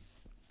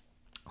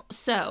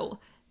 so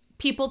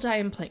people die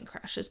in plane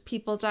crashes.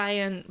 People die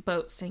in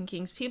boat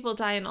sinkings. People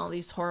die in all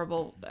these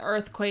horrible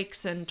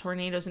earthquakes and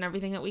tornadoes and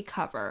everything that we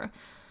cover.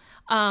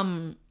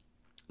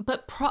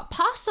 But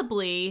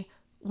possibly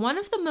one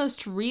of the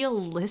most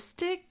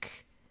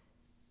realistic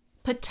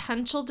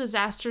potential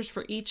disasters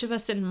for each of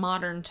us in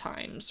modern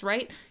times,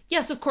 right?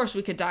 Yes, of course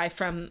we could die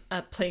from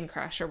a plane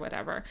crash or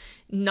whatever.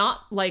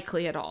 Not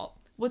likely at all.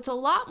 What's a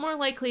lot more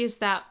likely is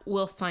that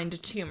we'll find a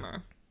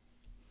tumor,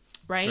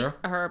 right? Sure.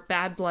 Or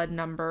bad blood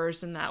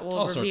numbers, and that will All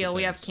sorts of reveal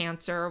we have things.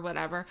 cancer or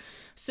whatever.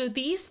 So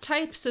these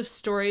types of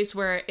stories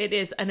where it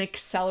is an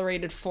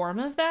accelerated form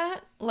of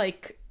that,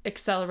 like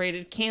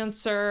accelerated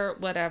cancer,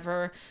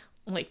 whatever,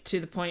 like to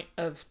the point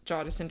of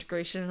jaw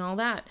disintegration and all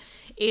that,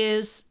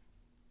 it's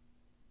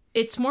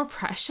more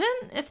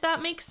prescient, if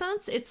that makes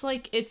sense. It's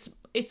like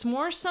it's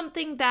more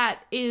something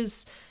that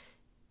is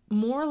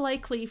more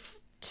likely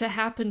to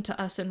happen to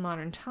us in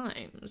modern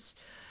times,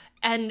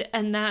 and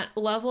that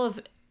level of,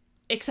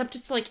 except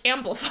it's like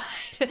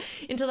amplified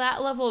into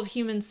that level of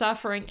human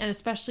suffering, and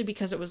especially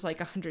because it was like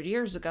 100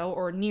 years ago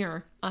or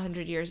near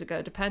 100 years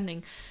ago,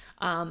 depending.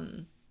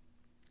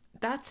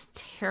 That's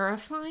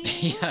terrifying.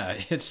 Yeah,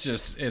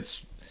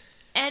 it's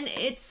And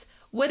it's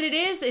what it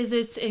is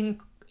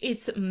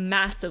it's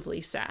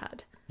massively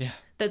sad. Yeah.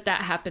 That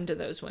happened to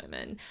those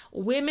women.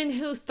 Women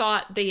who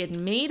thought they had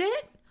made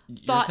it,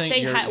 thought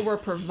were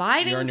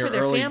providing for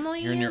their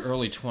families. You're in your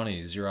early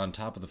 20s. You're on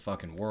top of the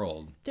fucking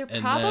world. They're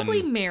And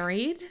probably then-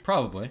 married.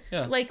 Probably,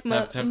 yeah. Like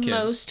have kids.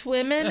 most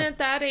women Yeah. at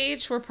that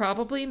age were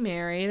probably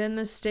married in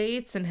the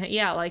States and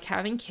like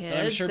having kids.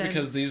 I'm sure and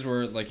because these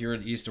were, like, you're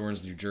in East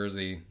Orange, New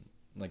Jersey.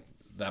 Like,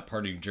 that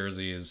part of New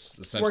Jersey is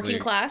essentially... working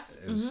class.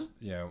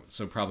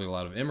 So probably a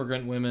lot of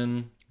immigrant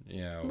women,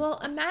 Well,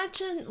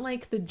 imagine,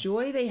 like, the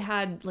joy they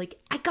had, like,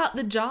 I got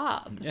the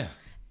job. Yeah.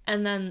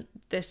 And then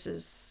this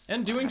is...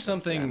 And doing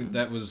something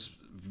that was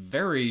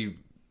very,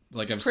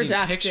 like, I've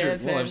Productive seen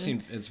pictures. Well, I've and-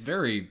 seen, it's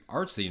very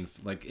artsy and,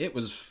 like, it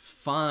was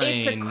fine.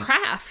 It's a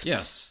craft.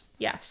 Yes.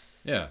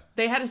 Yes. Yeah.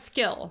 They had a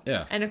skill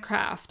Yeah. and a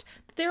craft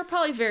that they were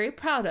probably very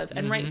proud of,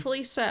 and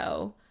rightfully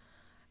so.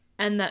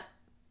 And that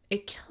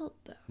it killed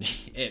them.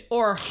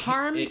 Or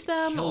harmed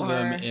them. Killed or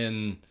them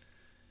in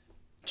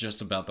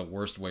just about the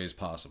worst ways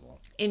possible.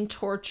 in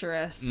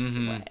torturous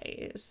Mm-hmm.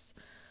 ways.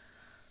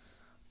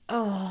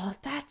 Oh,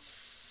 that's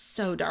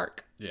so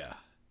dark. Yeah.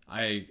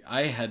 I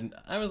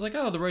was like,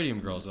 oh, the Radium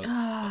Girls.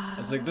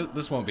 It's like,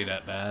 this won't be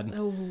that bad.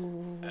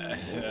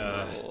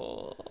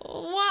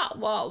 Wah,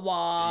 wah,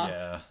 wah.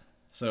 Yeah.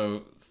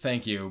 So,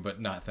 thank you, but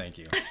not thank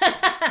you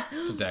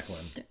to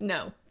Declan.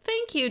 No.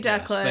 Thank you, Declan.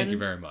 Yes, thank you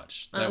very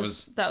much. That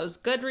was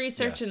good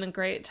research Yes. and a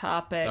great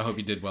topic. I hope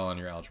you did well on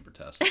your algebra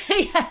test.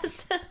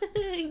 Yes.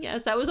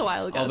 Yes, that was a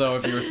while ago. Although,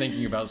 if you were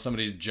thinking about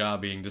somebody's jaw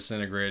being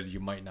disintegrated, you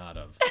might not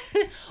have.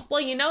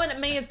 well, you know what it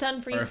may have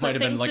done for you? Or it Put might have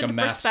been things like a into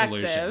math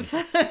solution.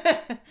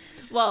 perspective.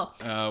 Well,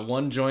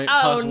 One joint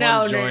oh plus no,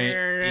 one joint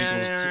no.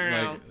 equals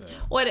two.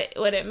 Like,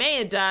 what it may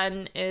have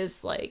done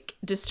is like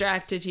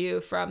distracted you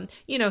from,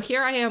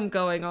 here I am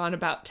going on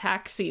about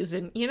tax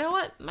season. You know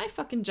what? My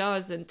fucking jaw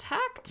is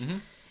intact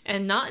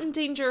and not in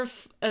danger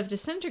of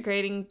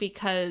disintegrating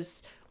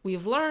because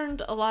we've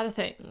learned a lot of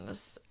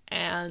things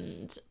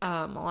and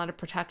a lot of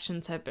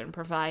protections have been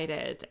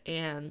provided,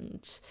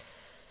 and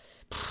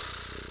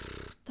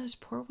those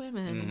poor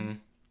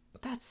women.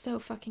 That's so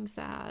fucking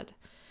sad.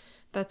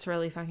 That's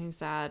really fucking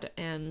sad,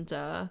 and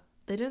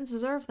they didn't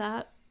deserve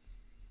that.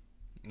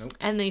 Nope.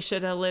 And they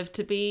should have lived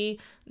to be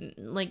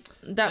like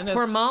that. And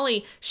Poor it's-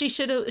 Molly. She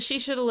should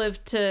have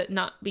lived to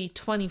not be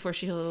 24.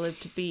 She should have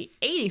lived to be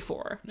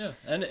 84. yeah,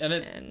 and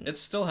it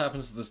still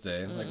happens to this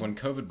day. Like when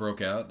COVID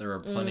broke out, there are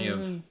plenty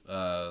of,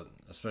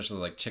 especially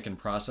like chicken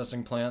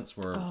processing plants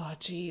where Oh,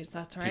 geez,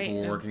 that's right.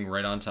 people were working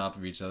right on top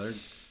of each other,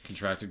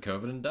 contracted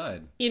COVID and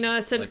died.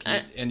 It's an. Like,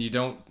 and you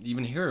don't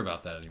even hear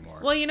about that anymore.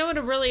 Well, you know what?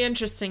 A really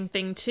interesting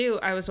thing too.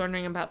 I was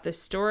wondering about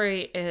this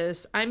story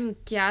is I'm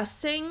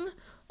guessing,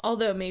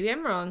 although maybe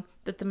I'm wrong,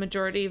 that the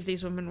majority of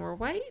these women were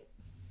white.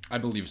 I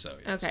believe so.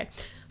 Yes. Okay.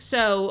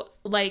 So,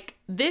 like,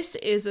 this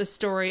is a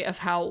story of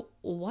how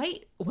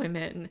white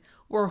women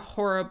were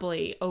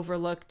horribly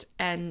overlooked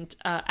and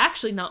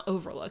actually not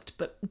overlooked,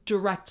 but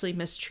directly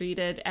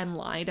mistreated and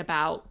lied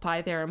about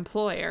by their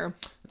employer.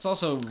 It's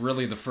also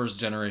really the first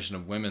generation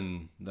of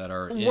women that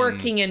are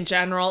Working in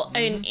general,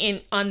 in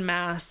en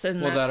masse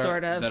and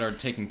that are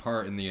taking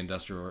part in the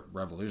Industrial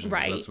Revolution.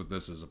 'Cause Right. That's what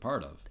this is a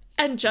part of.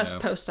 and just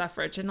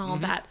post-suffrage and all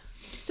that.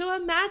 So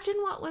imagine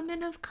what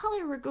women of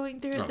color were going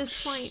through at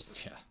this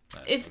point. Yeah.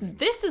 If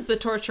this is the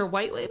torture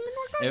white women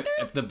were going through.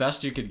 If the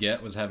best you could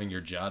get was having your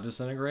jaw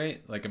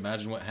disintegrate, like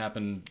imagine what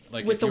happened.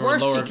 Like With if the you were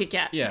worst you lower, could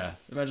get. Yeah,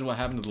 imagine what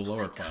happened to the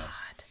lower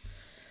class.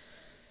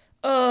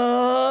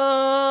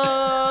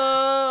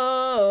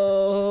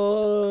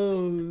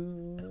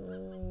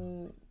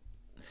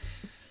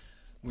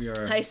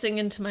 icing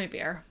into my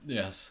beer.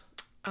 Yes.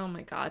 Oh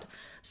my God.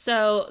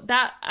 So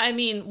that, I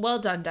mean, well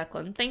done,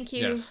 Declan. Thank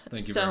you, Yes,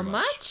 thank you so very much.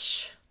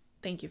 much.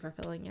 Thank you for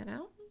filling it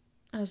out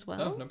as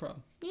well. Oh, no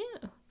problem.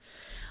 Yeah.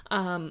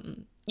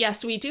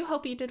 Yes, we do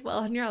hope you did well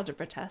on your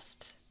algebra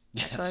test.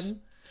 Yes.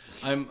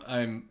 Declan.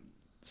 I'm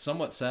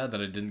somewhat sad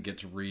that I didn't get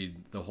to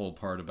read the whole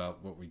part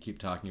about what we keep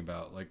talking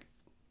about, like,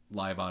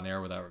 live on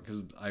air without,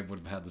 because I would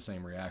have had the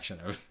same reaction.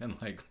 I would have been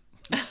like,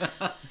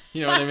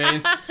 you know what I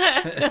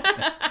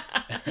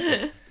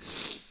mean?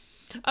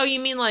 Oh, you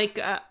mean like,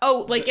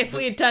 if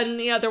we had done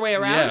the other way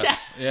around?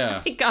 Yes,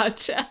 yeah.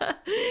 Gotcha.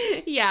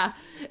 Yeah.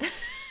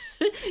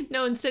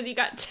 No, instead you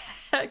got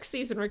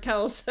Taxis and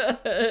Raquel's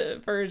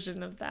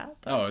version of that.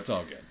 Oh, it's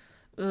all good.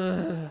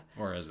 Ugh.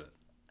 Or is it?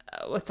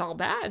 It's all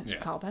bad. Yeah.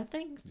 It's all bad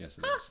things. Yes,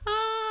 it is.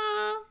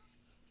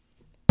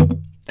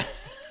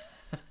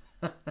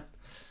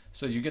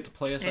 So you get to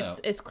play us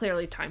out. It's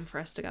clearly time for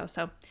us to go.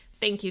 So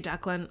thank you,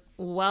 Declan.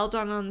 Well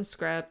done on the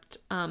script.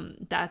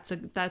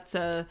 It's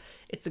a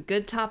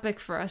good topic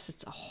for us.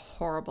 It's a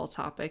horrible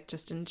topic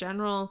just in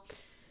general.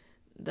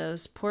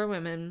 Those poor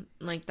women,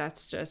 like,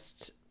 that's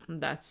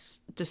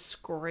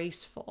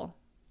disgraceful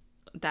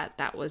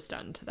that was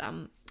done to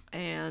them.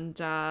 And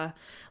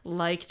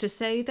like to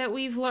say that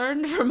we've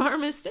learned from our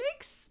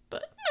mistakes,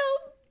 but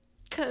no,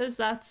 because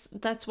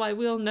that's why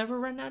we'll never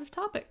run out of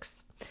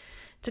topics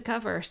to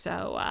cover.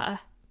 So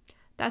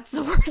that's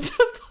the words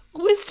of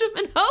wisdom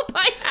and hope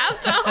I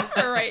have to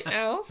offer right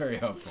now. Very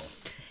hopeful.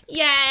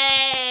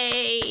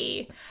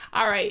 Yay!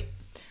 All right.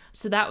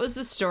 So that was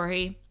the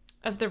story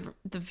of the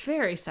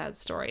very sad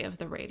story of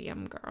the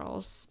Radium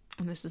Girls.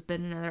 And this has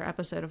been another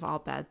episode of All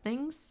Bad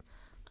Things.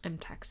 I'm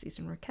Tax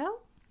Season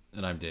Raquel.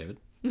 And I'm David.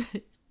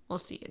 We'll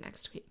see you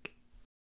next week.